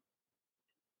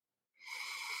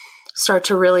 Start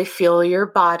to really feel your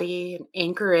body and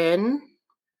anchor in.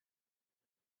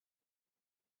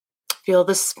 Feel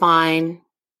the spine.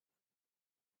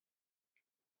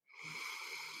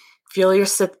 Feel your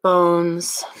sit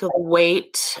bones. Feel the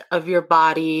weight of your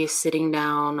body sitting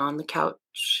down on the couch.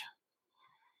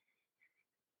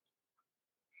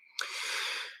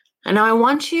 And now I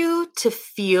want you to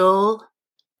feel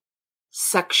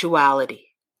sexuality.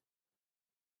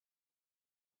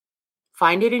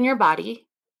 Find it in your body.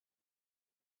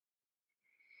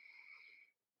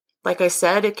 Like I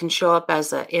said, it can show up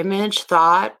as an image,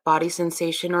 thought, body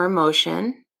sensation, or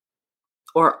emotion,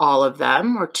 or all of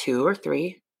them, or 2 or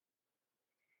 3.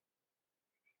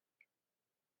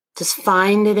 Just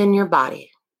find it in your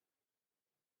body.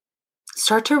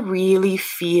 Start to really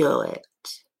feel it.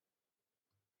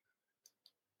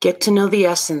 Get to know the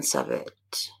essence of it.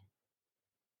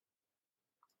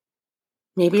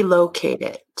 Maybe locate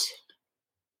it.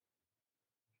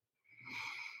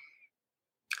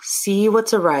 See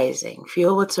what's arising.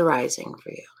 Feel what's arising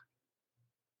for you.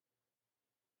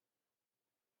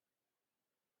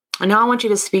 And now I want you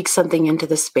to speak something into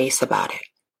the space about it.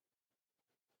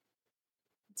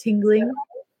 Tingling.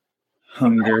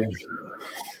 Hunger.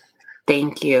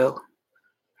 Thank you.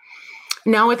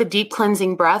 Now with a deep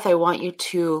cleansing breath, I want you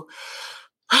to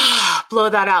blow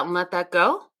that out and let that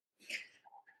go.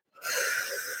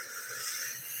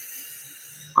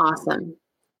 Awesome.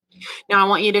 Now I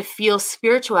want you to feel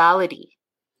spirituality,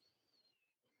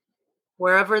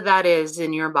 wherever that is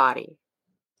in your body,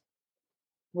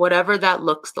 whatever that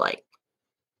looks like.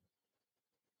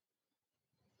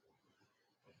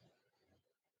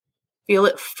 Feel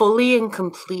it fully and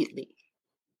completely.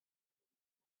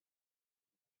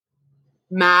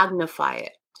 Magnify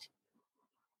it.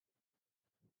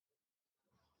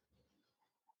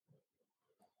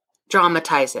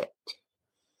 Dramatize it.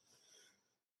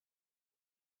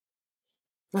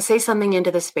 Now say something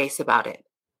into the space about it.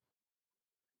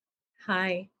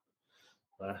 Hi.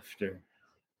 Laughter.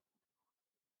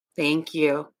 Thank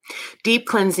you. Deep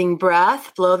cleansing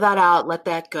breath. Blow that out. Let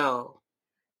that go.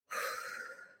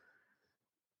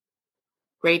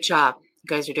 Great job. You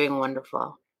guys are doing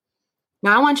wonderful.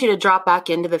 Now I want you to drop back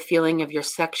into the feeling of your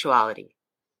sexuality.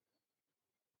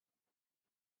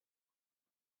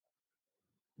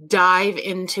 Dive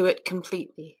into it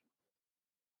completely.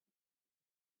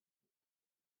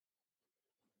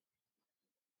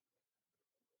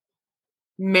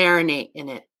 Marinate in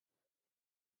it.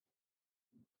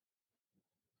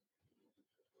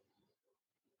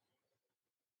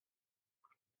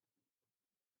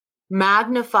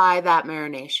 Magnify that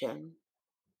marination.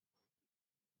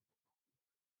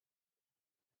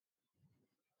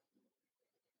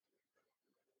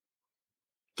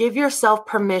 Give yourself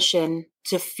permission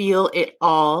to feel it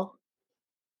all.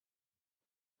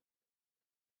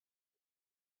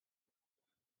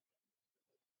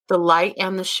 The light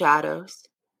and the shadows,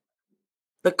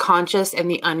 the conscious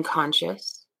and the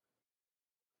unconscious.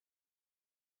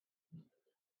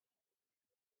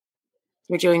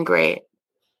 You're doing great.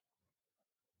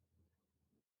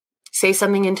 Say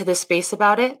something into the space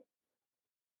about it.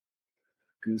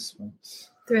 Goosebumps.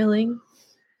 Thrilling.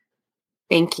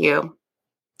 Thank you.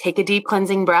 Take a deep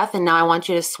cleansing breath, and now I want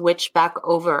you to switch back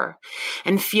over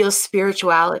and feel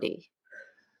spirituality.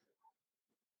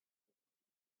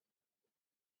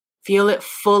 Feel it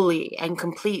fully and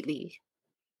completely.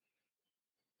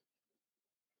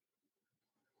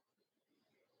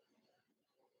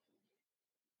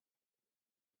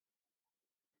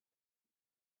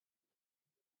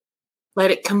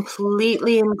 Let it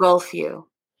completely engulf you.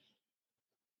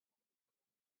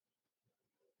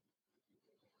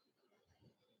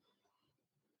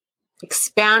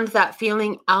 Expand that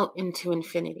feeling out into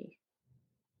infinity.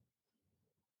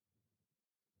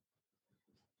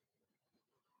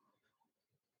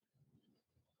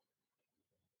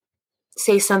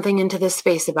 Say something into this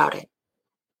space about it.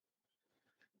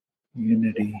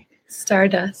 Unity.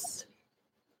 Stardust.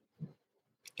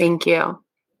 Thank you.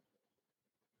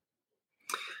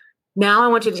 Now I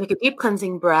want you to take a deep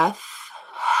cleansing breath.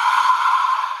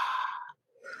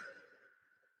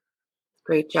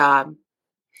 Great job.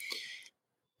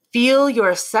 Feel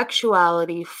your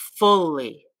sexuality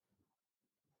fully.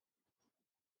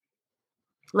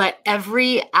 Let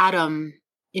every atom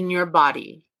in your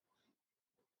body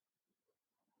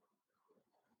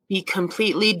be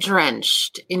completely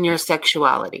drenched in your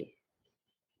sexuality.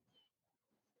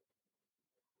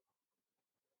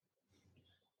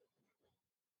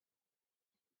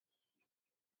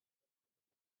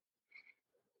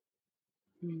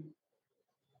 You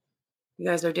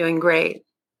guys are doing great.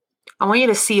 I want you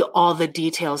to see all the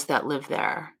details that live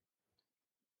there.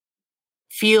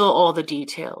 Feel all the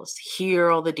details. Hear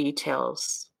all the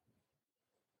details.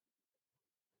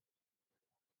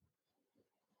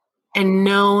 And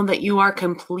know that you are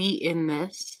complete in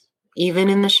this, even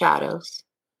in the shadows.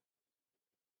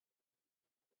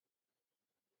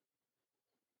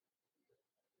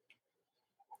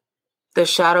 The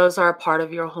shadows are a part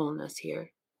of your wholeness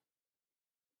here.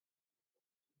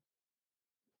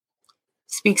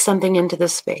 Speak something into the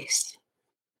space.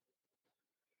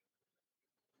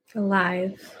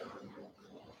 Alive.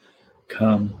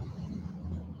 Come.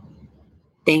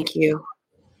 Thank you.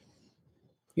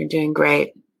 You're doing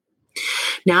great.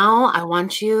 Now I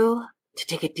want you to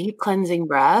take a deep cleansing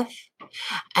breath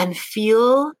and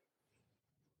feel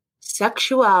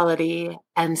sexuality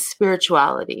and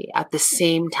spirituality at the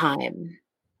same time.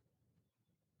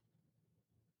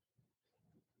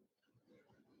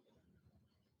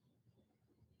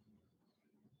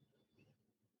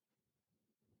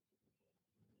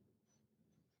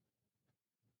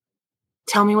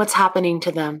 Tell me what's happening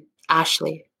to them,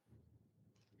 Ashley.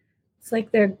 It's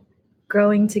like they're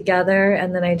growing together,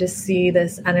 and then I just see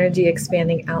this energy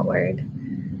expanding outward.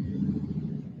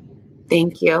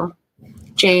 Thank you.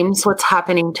 James, what's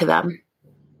happening to them?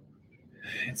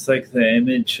 It's like the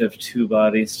image of two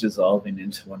bodies dissolving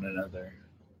into one another.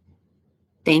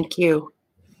 Thank you.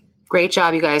 Great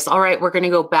job, you guys. All right, we're going to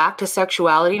go back to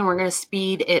sexuality and we're going to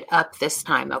speed it up this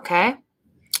time, okay?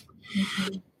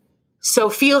 Mm-hmm.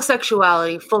 So feel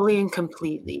sexuality fully and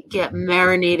completely. Get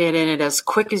marinated in it as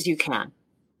quick as you can.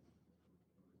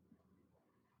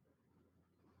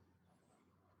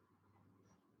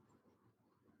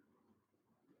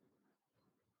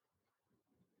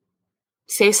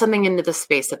 Say something into the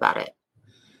space about it.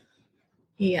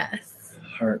 Yes.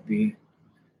 Heartbeat.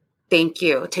 Thank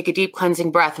you. Take a deep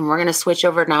cleansing breath, and we're going to switch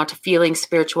over now to feeling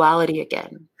spirituality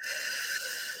again.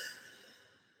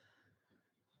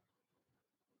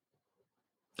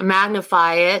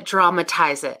 Magnify it,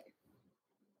 dramatize it.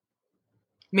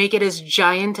 Make it as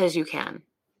giant as you can.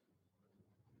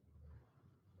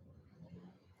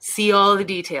 See all the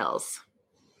details.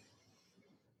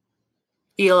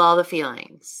 Feel all the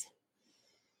feelings.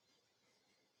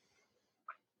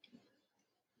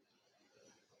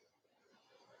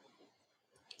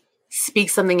 Speak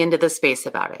something into the space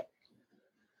about it.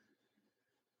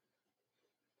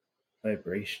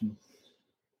 Vibration.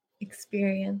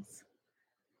 Experience.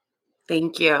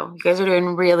 Thank you. You guys are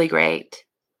doing really great.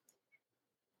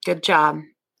 Good job.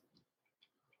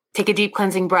 Take a deep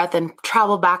cleansing breath and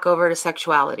travel back over to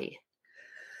sexuality.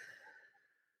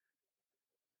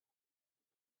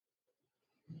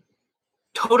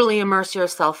 Totally immerse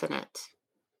yourself in it.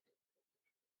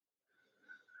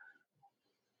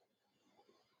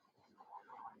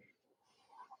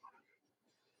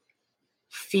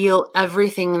 Feel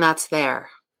everything that's there.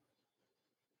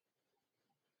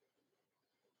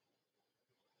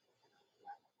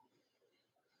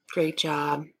 Great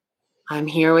job. I'm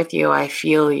here with you. I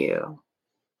feel you.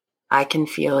 I can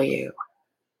feel you.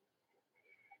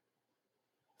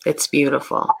 It's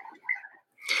beautiful.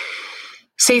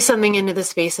 Say something into the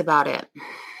space about it.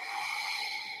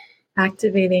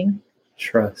 Activating.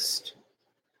 Trust.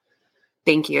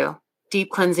 Thank you. Deep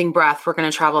cleansing breath. We're going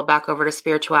to travel back over to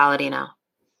spirituality now.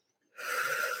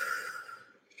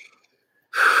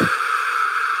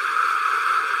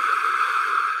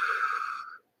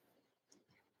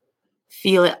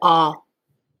 Feel it all.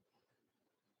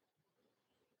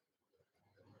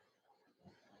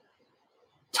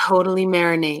 Totally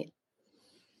marinate.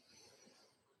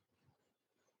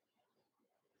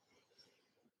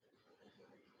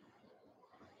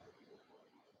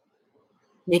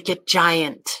 Make it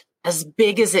giant, as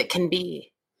big as it can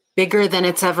be, bigger than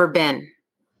it's ever been.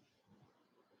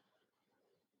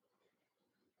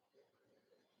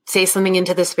 Say something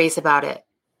into the space about it.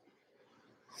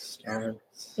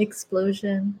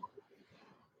 Explosion.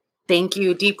 Thank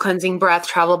you. Deep cleansing breath.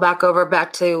 Travel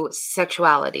back to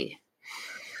sexuality.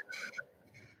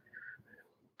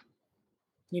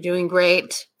 You're doing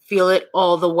great. Feel it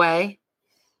all the way.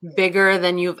 Bigger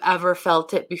than you've ever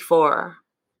felt it before.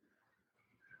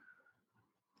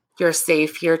 You're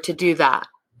safe here to do that.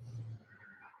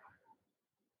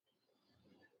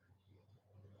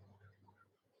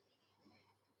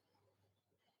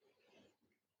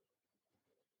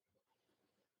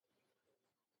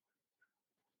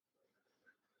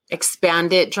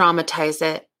 Expand it, dramatize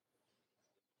it.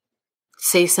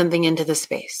 Say something into the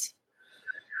space.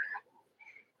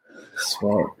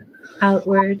 Swap.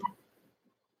 Outward.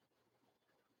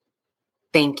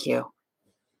 Thank you.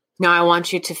 Now I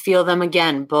want you to feel them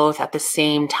again, both at the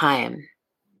same time,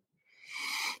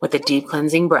 with a deep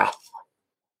cleansing breath.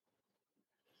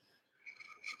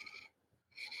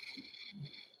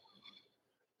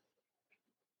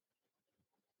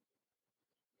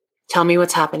 Tell me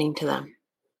what's happening to them.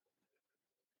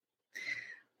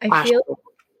 I feel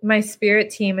my spirit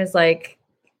team is like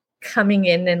coming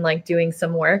in and like doing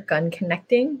some work on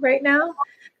connecting right now.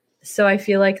 So I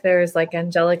feel like there's like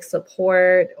angelic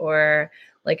support or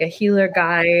like a healer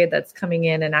guide that's coming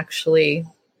in and actually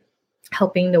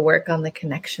helping to work on the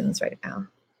connections right now.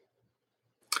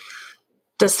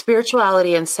 Does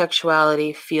spirituality and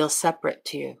sexuality feel separate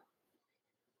to you?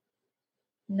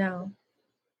 No.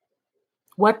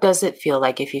 What does it feel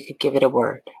like if you could give it a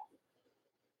word?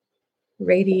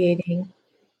 Radiating.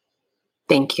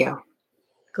 Thank you.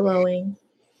 Glowing.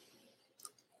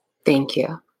 Thank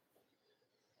you.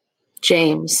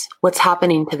 James, what's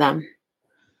happening to them?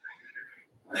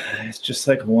 It's just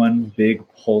like one big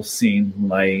pulsing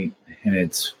light, and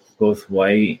it's both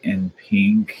white and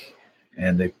pink,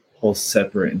 and they pulse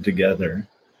separate and together.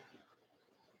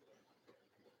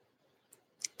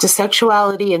 Does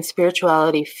sexuality and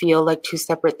spirituality feel like two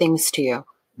separate things to you?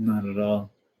 Not at all.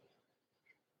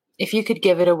 If you could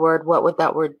give it a word, what would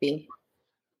that word be?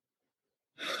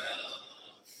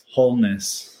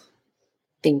 Wholeness.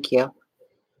 Thank you.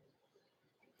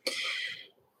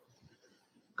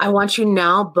 I want you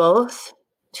now both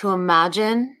to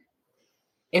imagine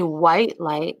a white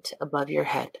light above your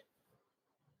head.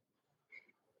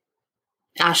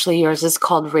 Ashley, yours is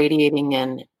called radiating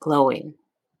and glowing.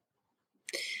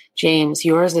 James,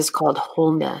 yours is called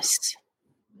wholeness.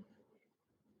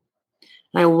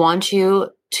 And I want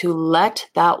you to let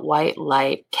that white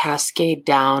light cascade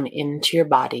down into your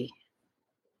body.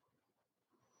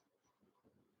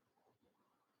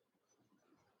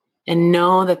 And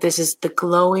know that this is the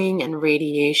glowing and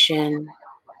radiation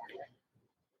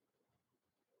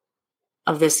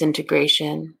of this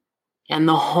integration and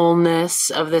the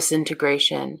wholeness of this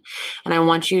integration. And I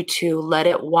want you to let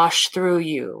it wash through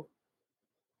you,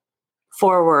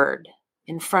 forward,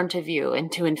 in front of you,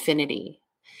 into infinity,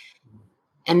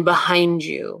 and behind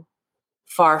you,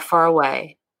 far, far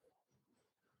away,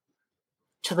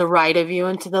 to the right of you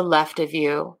and to the left of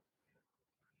you,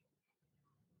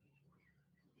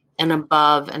 and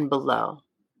above and below.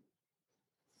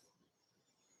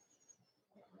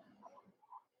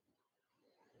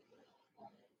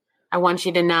 I want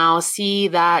you to now see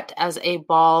that as a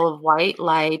ball of white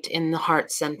light in the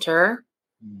heart center.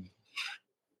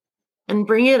 And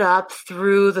bring it up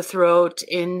through the throat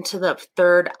into the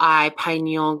third eye,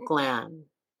 pineal gland.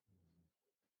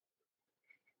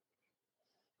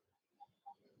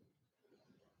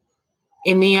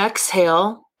 In the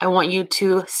exhale, I want you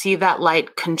to see that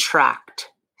light contract.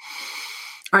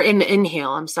 Or in the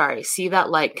inhale, see that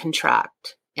light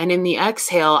contract. And in the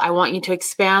exhale, I want you to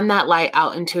expand that light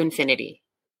out into infinity.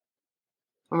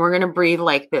 And we're going to breathe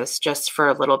like this just for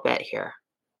a little bit here.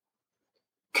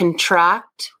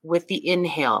 Contract with the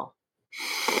inhale.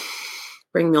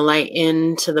 Bring the light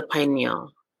into the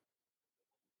pineal.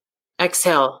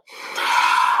 Exhale.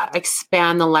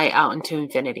 Expand the light out into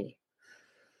infinity.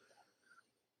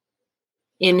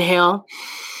 Inhale.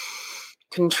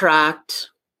 Contract.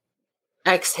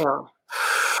 Exhale.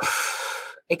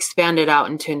 Expand it out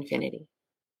into infinity.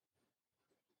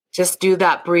 Just do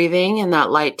that breathing and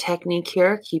that light technique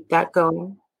here. Keep that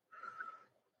going.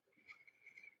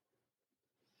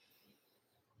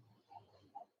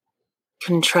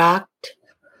 Contract.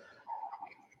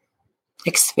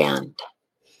 expand.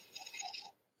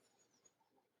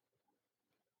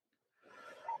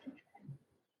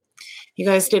 You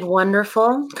guys did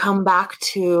wonderful. Come back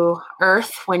to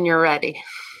Earth when you're ready.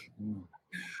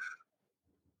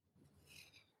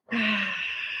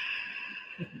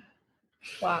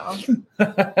 Wow.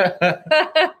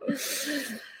 I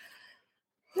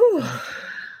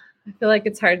feel like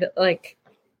it's hard to like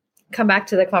come back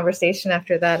to the conversation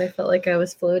after that. I felt like I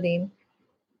was floating.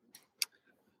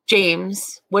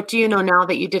 James, what do you know now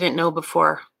that you didn't know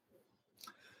before?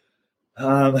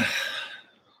 Well,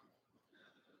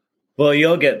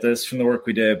 you'll get this from the work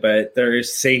we did, but there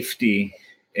is safety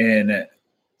in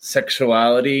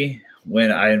sexuality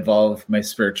when I involve my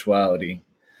spirituality.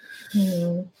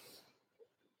 Hmm.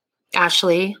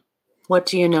 Ashley, what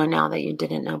do you know now that you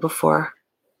didn't know before?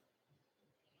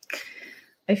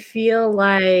 I feel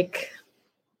like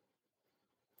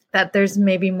that there's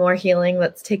maybe more healing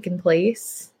that's taken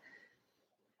place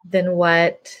than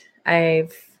what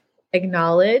I've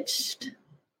acknowledged.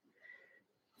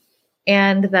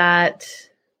 And that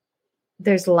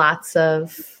there's lots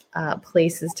of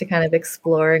places to kind of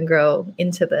explore and grow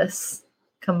into this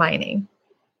combining.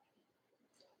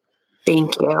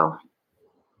 Thank you.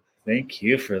 Thank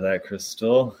you for that,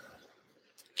 Crystal.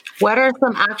 What are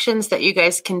some actions that you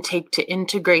guys can take to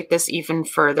integrate this even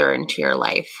further into your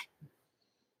life?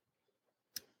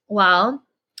 Well,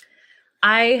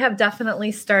 I have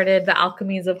definitely started the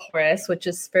Alchemies of Horus, which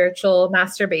is spiritual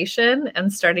masturbation,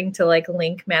 and starting to like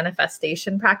link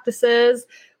manifestation practices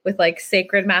with like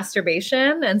sacred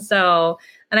masturbation. And I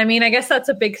mean, I guess that's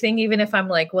a big thing, even if I'm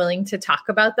like willing to talk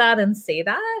about that and say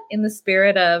that in the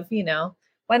spirit of,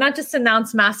 why not just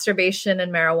announce masturbation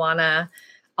and marijuana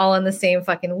all in the same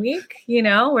fucking week?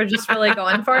 We're just really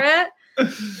going for it.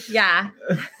 Yeah.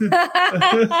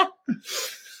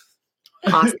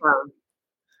 Awesome.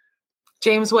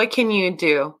 James, what can you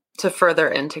do to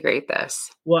further integrate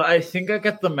this? Well, I think I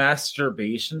got the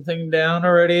masturbation thing down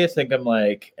already. I think I'm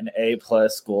like an A+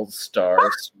 gold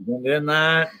star student in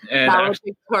that. And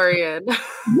Victorian.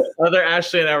 Other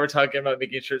Ashley and I were talking about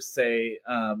making sure to say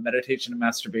meditation and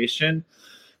masturbation.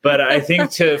 But I think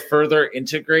to further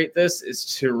integrate this is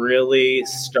to really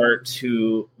start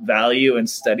to value and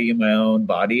study my own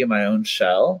body and my own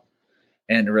shell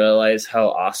and realize how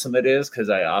awesome it is, because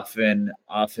I often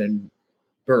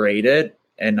berate it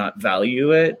and not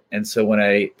value it. And so when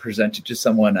I present it to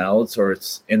someone else or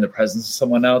it's in the presence of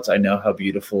someone else, I know how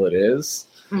beautiful it is.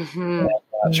 Mm-hmm. I'm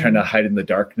not trying to hide in the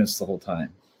darkness the whole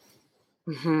time.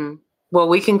 Mm-hmm. Well,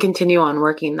 we can continue on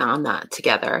working on that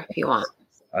together if you want.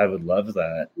 I would love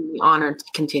that. I'd be honored to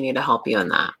continue to help you in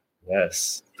that.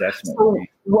 Yes, definitely. So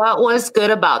what was good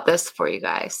about this for you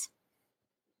guys?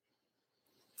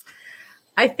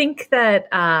 I think that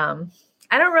I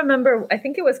don't remember. I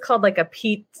think it was called like a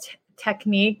Pete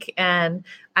technique. And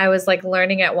I was like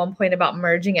learning at one point about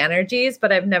merging energies,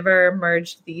 but I've never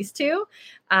merged these two.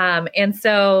 And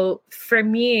so for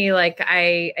me, like,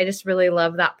 I just really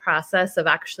love that process of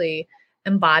actually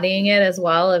embodying it as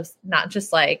well, as not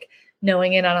just like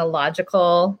knowing it on a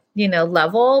logical,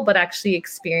 level, but actually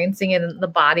experiencing it in the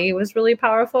body was really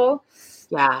powerful.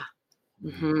 Yeah.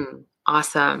 Mm-hmm.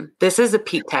 Awesome. This is a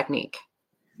Pete technique.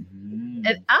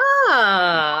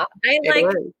 I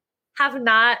have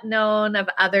not known of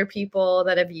other people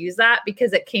that have used that,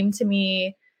 because it came to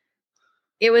me,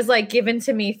 it was like given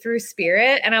to me through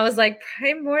spirit. And I was like,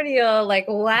 primordial, like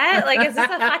what? Like, is this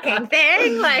a fucking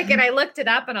thing? Like, and I looked it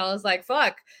up and I was like,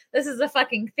 fuck, this is a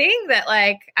fucking thing that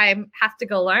like I have to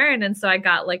go learn. And so I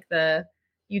got like the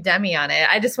Udemy on it.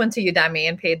 I just went to Udemy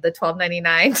and paid the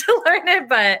 $12.99 to learn it.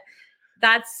 But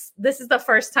this is the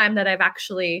first time that I've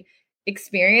actually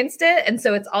experienced it. And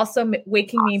so it's also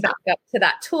waking me back up to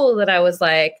that tool that I was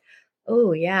like,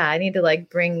 oh yeah, I need to like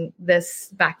bring this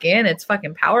back in. It's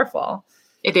fucking powerful.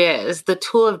 It is. The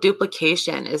tool of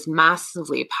duplication is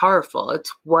massively powerful.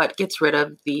 It's what gets rid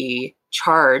of the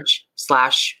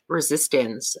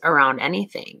charge/resistance around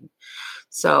anything.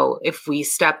 So if we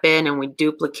step in and we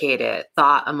duplicate it,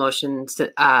 thought, emotion,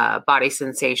 body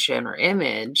sensation, or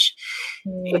image,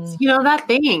 it's, that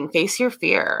thing, face your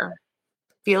fear,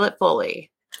 feel it fully.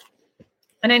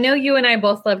 And I know you and I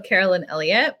both love Carolyn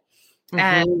Elliott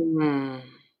and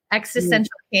Existential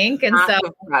Kink. And so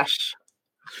rush.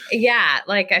 Yeah,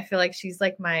 like I feel like she's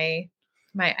like my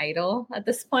idol at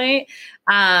this point.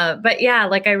 But yeah,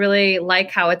 like I really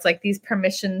like how it's like these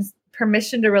permission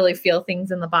to really feel things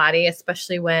in the body,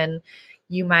 especially when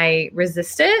you might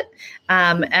resist it.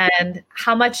 And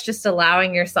how much just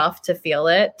allowing yourself to feel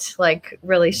it like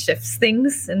really shifts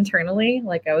things internally.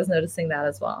 Like I was noticing that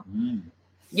as well.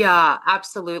 Yeah,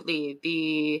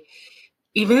 absolutely.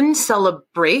 even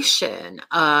celebration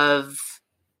of,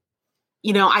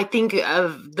 I think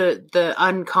of the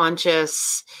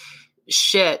unconscious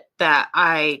shit that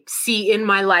I see in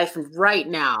my life right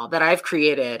now that I've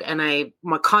created. And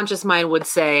my conscious mind would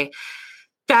say,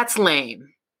 that's lame.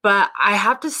 But I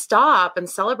have to stop and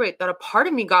celebrate that a part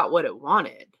of me got what it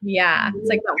wanted. Yeah. It's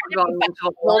like, love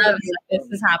that this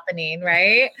is happening,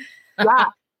 right? Yeah.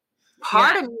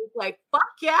 Part of me is like,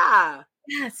 fuck yeah.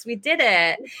 Yes, we did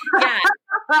it. Yeah.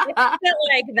 I feel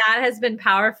like that has been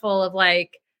powerful of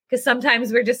like, because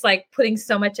sometimes we're just like putting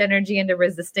so much energy into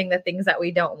resisting the things that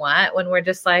we don't want when we're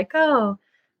just like, oh,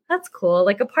 that's cool.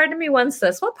 Like a part of me wants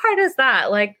this. What part is that?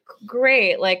 Like,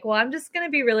 great. Like, well, I'm just going to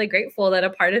be really grateful that a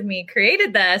part of me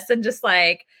created this and just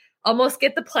like almost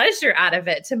get the pleasure out of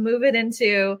it, to move it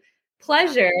into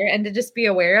pleasure and to just be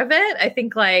aware of it. I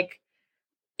think like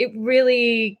it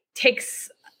really takes,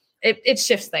 it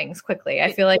shifts things quickly.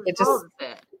 I feel like it just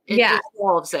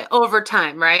dissolves it over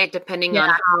time, right? Depending on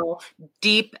how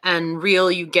deep and real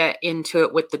you get into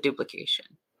it with the duplication.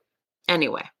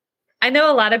 Anyway. I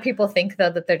know a lot of people think though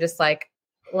that they're just like,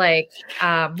 well,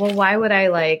 why would I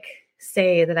like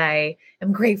say that I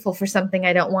am grateful for something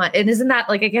I don't want? And isn't that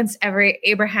like against every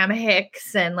Abraham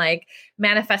Hicks and like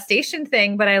manifestation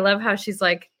thing? But I love how she's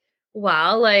like,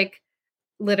 wow, like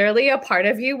literally a part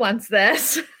of you wants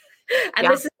this. And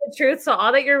this is the truth. So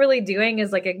all that you're really doing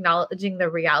is like acknowledging the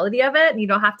reality of it, and you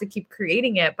don't have to keep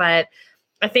creating it. But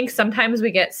I think sometimes we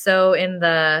get so in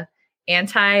the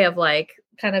anti of like,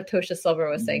 kind of Tosha Silver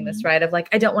was saying this, right? Of like,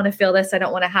 I don't want to feel this. I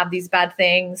don't want to have these bad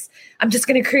things. I'm just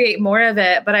going to create more of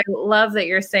it. But I love that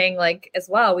you're saying like, as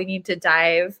well, we need to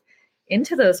dive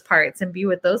into those parts and be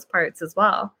with those parts as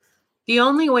well. The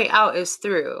only way out is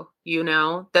through,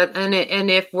 that,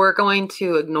 and if we're going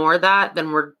to ignore that,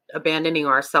 then we're abandoning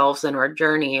ourselves and our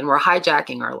journey, and we're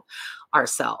hijacking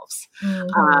ourselves.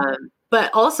 Mm-hmm.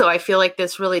 But also I feel like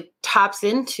this really taps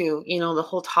into, the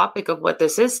whole topic of what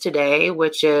this is today,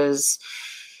 which is,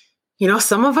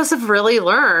 some of us have really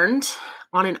learned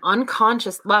on an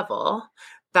unconscious level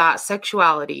that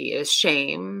sexuality is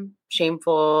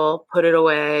shameful, put it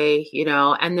away,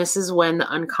 and this is when the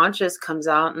unconscious comes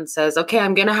out and says, okay,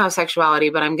 I'm going to have sexuality,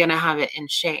 but I'm going to have it in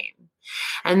shame.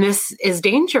 And this is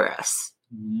dangerous.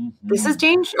 Mm-hmm. This is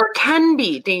dangerous, or can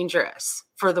be dangerous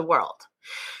for the world,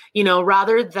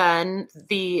 rather than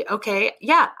I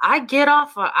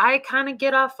kind of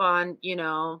get off on,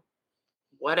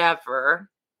 whatever,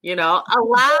 allow.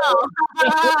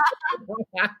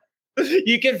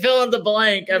 You can fill in the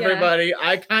blank, everybody. Yeah.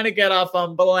 I kind of get off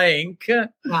on blank.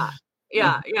 Yeah.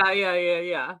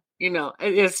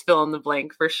 It is fill in the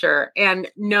blank for sure. And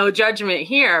no judgment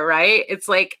here, right? It's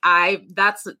like,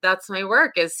 that's my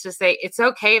work, is to say, it's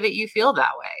okay that you feel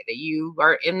that way, that you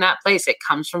are in that place. It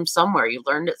comes from somewhere. You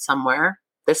learned it somewhere,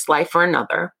 this life or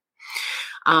another.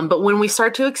 But when we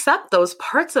start to accept those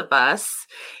parts of us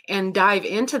and dive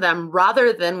into them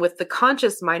rather than with the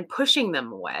conscious mind pushing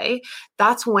them away,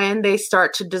 that's when they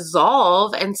start to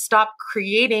dissolve and stop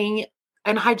creating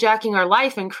and hijacking our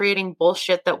life and creating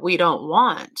bullshit that we don't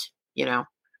want,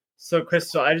 So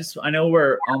Crystal, I know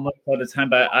we're almost out of time,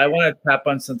 but I want to tap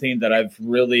on something that I've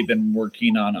really been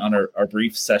working on our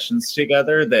brief sessions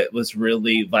together that was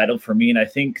really vital for me. And I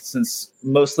think since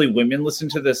mostly women listen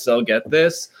to this, they'll get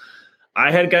this. I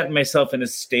had gotten myself in a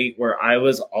state where I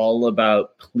was all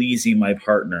about pleasing my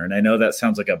partner. And I know that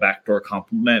sounds like a backdoor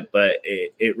compliment, but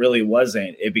it really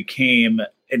wasn't. It became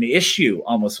an issue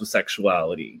almost with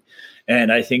sexuality.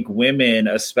 And I think women,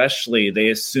 especially,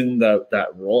 they assume that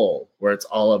role where it's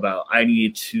all about, I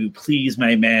need to please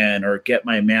my man or get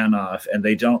my man off. And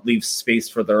they don't leave space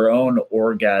for their own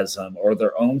orgasm or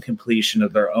their own completion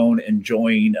of their own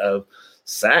enjoying of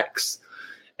sex.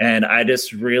 And I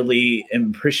just really am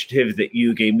appreciative that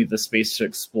you gave me the space to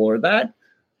explore that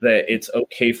it's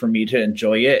okay for me to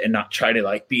enjoy it and not try to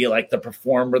like be like the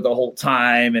performer the whole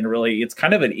time. And really, it's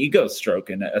kind of an ego stroke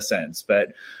in a sense.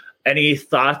 But any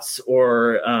thoughts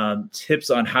or tips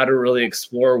on how to really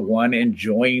explore one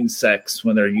enjoying sex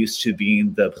when they're used to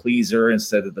being the pleaser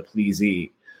instead of the pleasee?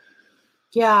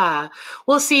 Yeah.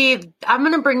 Well, see, I'm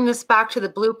going to bring this back to the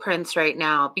blueprints right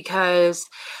now, because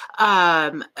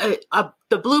the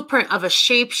blueprint of a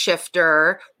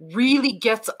shapeshifter really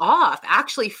gets off,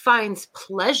 actually finds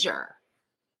pleasure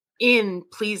in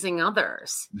pleasing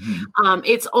others. Mm-hmm.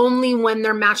 It's only when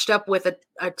they're matched up with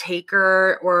a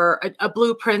taker or a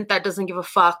blueprint that doesn't give a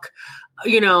fuck,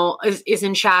 is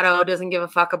in shadow, doesn't give a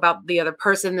fuck about the other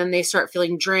person, then they start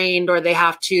feeling drained, or they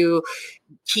have to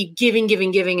keep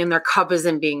giving, and their cup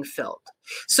isn't being filled.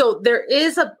 So there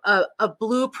is a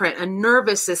blueprint, a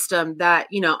nervous system that,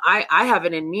 I have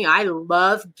it in me. I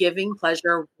love giving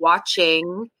pleasure,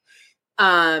 watching,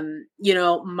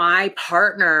 my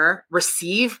partner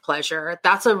receive pleasure.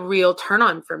 That's a real turn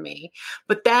on for me.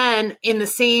 But then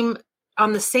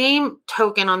on the same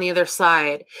token, on the other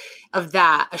side of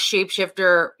that, a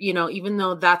shapeshifter, even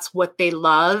though that's what they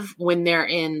love when they're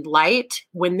in light,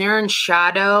 when they're in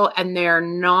shadow and they're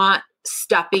not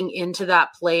stepping into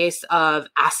that place of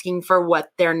asking for what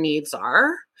their needs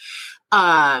are,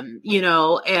 and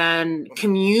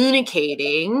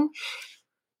communicating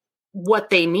what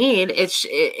they need, it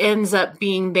ends up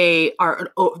being they're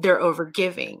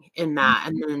overgiving in that.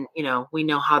 And then, we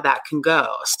know how that can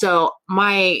go. So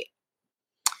my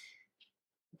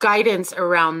guidance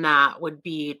around that would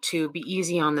be to be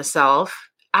easy on the self,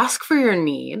 ask for your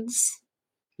needs.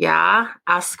 Yeah.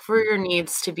 Ask for your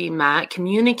needs to be met,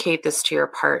 communicate this to your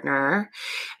partner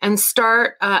and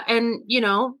start,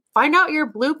 find out your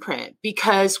blueprint,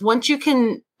 because once you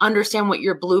can understand what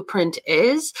your blueprint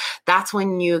is, that's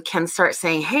when you can start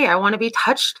saying, hey, I want to be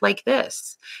touched like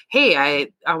this. Hey,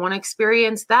 I want to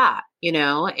experience that,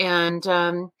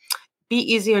 and be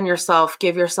easy on yourself,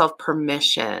 give yourself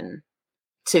permission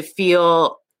to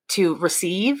feel, to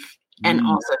receive, and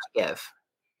also to give.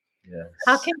 Yes.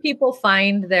 How can people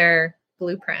find their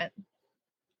blueprint?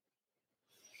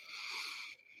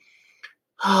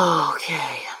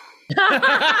 Okay. We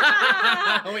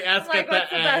ask Like, at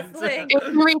the end. best link? They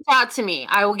can reach out to me.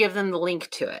 I will give them the link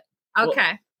to it.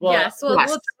 Okay. Well, yes. We'll yes.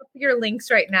 drop your links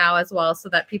right now as well, so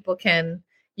that you can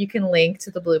link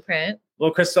to the blueprint. Well,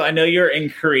 Crystal, I know you're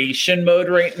in creation mode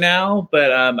right now,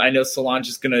 but I know Solange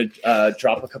is going to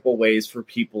drop a couple ways for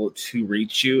people to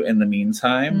reach you in the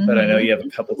meantime. Mm-hmm. But I know you have a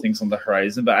couple things on the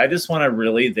horizon. But I just want to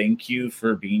really thank you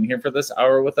for being here for this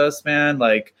hour with us, man.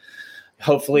 Like,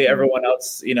 hopefully everyone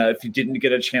else, if you didn't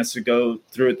get a chance to go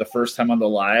through it the first time on the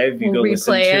live, you go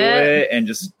listen to it and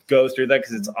just go through that,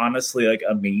 because it's honestly like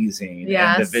amazing.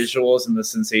 Yes. And the visuals and the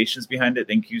sensations behind it.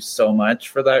 Thank you so much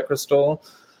for that, Crystal.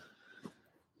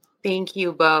 Thank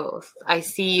you both. I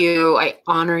see you. I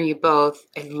honor you both.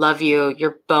 I love you.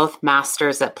 You're both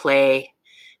masters at play.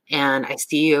 And I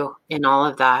see you in all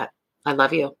of that. I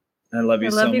love you. I love you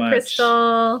so much.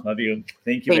 Crystal. Love you.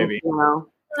 Thank you, baby. You.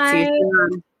 Bye. See you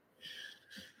soon.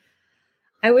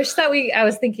 I wish that I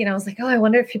was like, I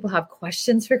wonder if people have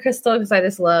questions for Crystal, because I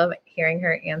just love hearing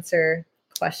her answer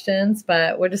questions,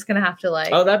 but we're just going to have to that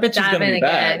bitch is going to be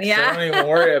back. Again. Yeah. So don't even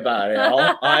worry about it.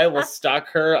 I will stalk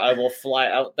her. I will fly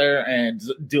out there and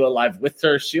do a live with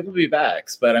her. She will be back.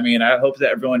 But I hope that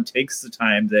everyone takes the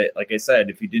time that, like I said,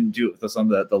 if you didn't do it with us on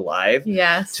the live,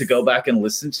 yes, to go back and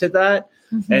listen to that.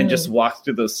 Mm-hmm. And just walk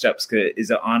through those steps. It's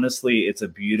a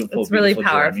beautiful, it's really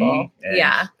beautiful powerful.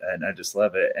 Journey, and I just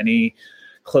love it. Any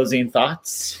closing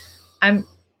thoughts? I'm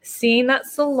seeing that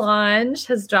Solange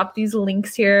has dropped these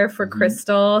links here for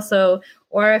Crystal. So,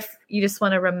 or if you just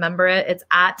want to remember it, it's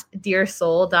at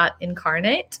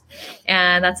dearsoul.incarnate.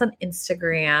 And that's on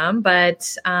Instagram.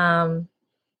 But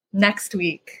next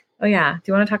week. Oh, yeah. Do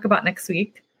you want to talk about next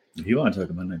week? You want to talk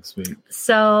about next week?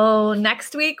 So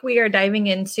next week we are diving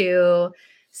into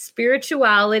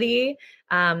spirituality,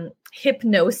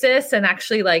 hypnosis, and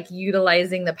actually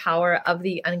utilizing the power of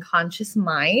the unconscious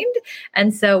mind.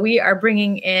 And so we are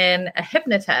bringing in a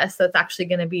hypnotist that's actually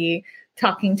going to be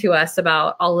talking to us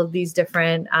about all of these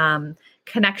different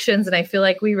connections. And I feel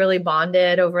like we really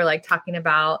bonded over talking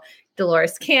about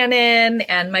Dolores Cannon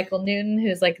and Michael Newton,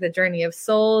 who's the Journey of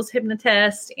Souls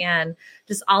hypnotist, and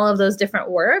just all of those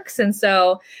different works. And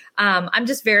so I'm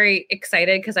just very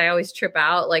excited, because I always trip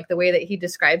out the way that he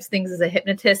describes things as a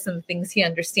hypnotist and the things he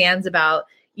understands about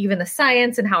even the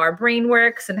science and how our brain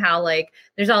works, and how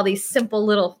there's all these simple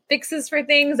little fixes for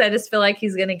things. I just feel like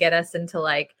he's going to get us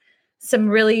into some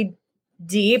really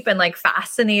deep and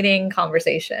fascinating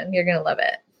conversation. You're going to love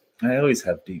it. I always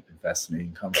have deep and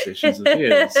fascinating conversations with you,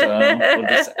 so we'll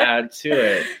just add to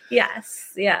it.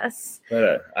 Yes.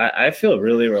 But I feel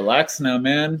really relaxed now,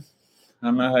 man. I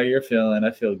don't know how you're feeling. I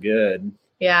feel good.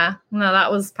 Yeah, no,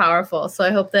 that was powerful. So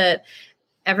I hope that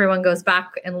everyone goes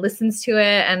back and listens to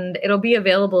it, and it'll be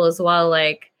available as well.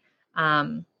 It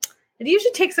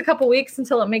usually takes a couple weeks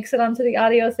until it makes it onto the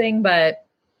audio thing, but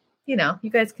you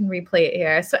guys can replay it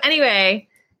here. So anyway,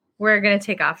 we're going to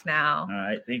take off now. All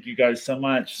right. Thank you guys so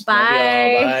much.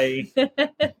 Bye. Love y'all.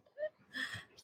 Bye.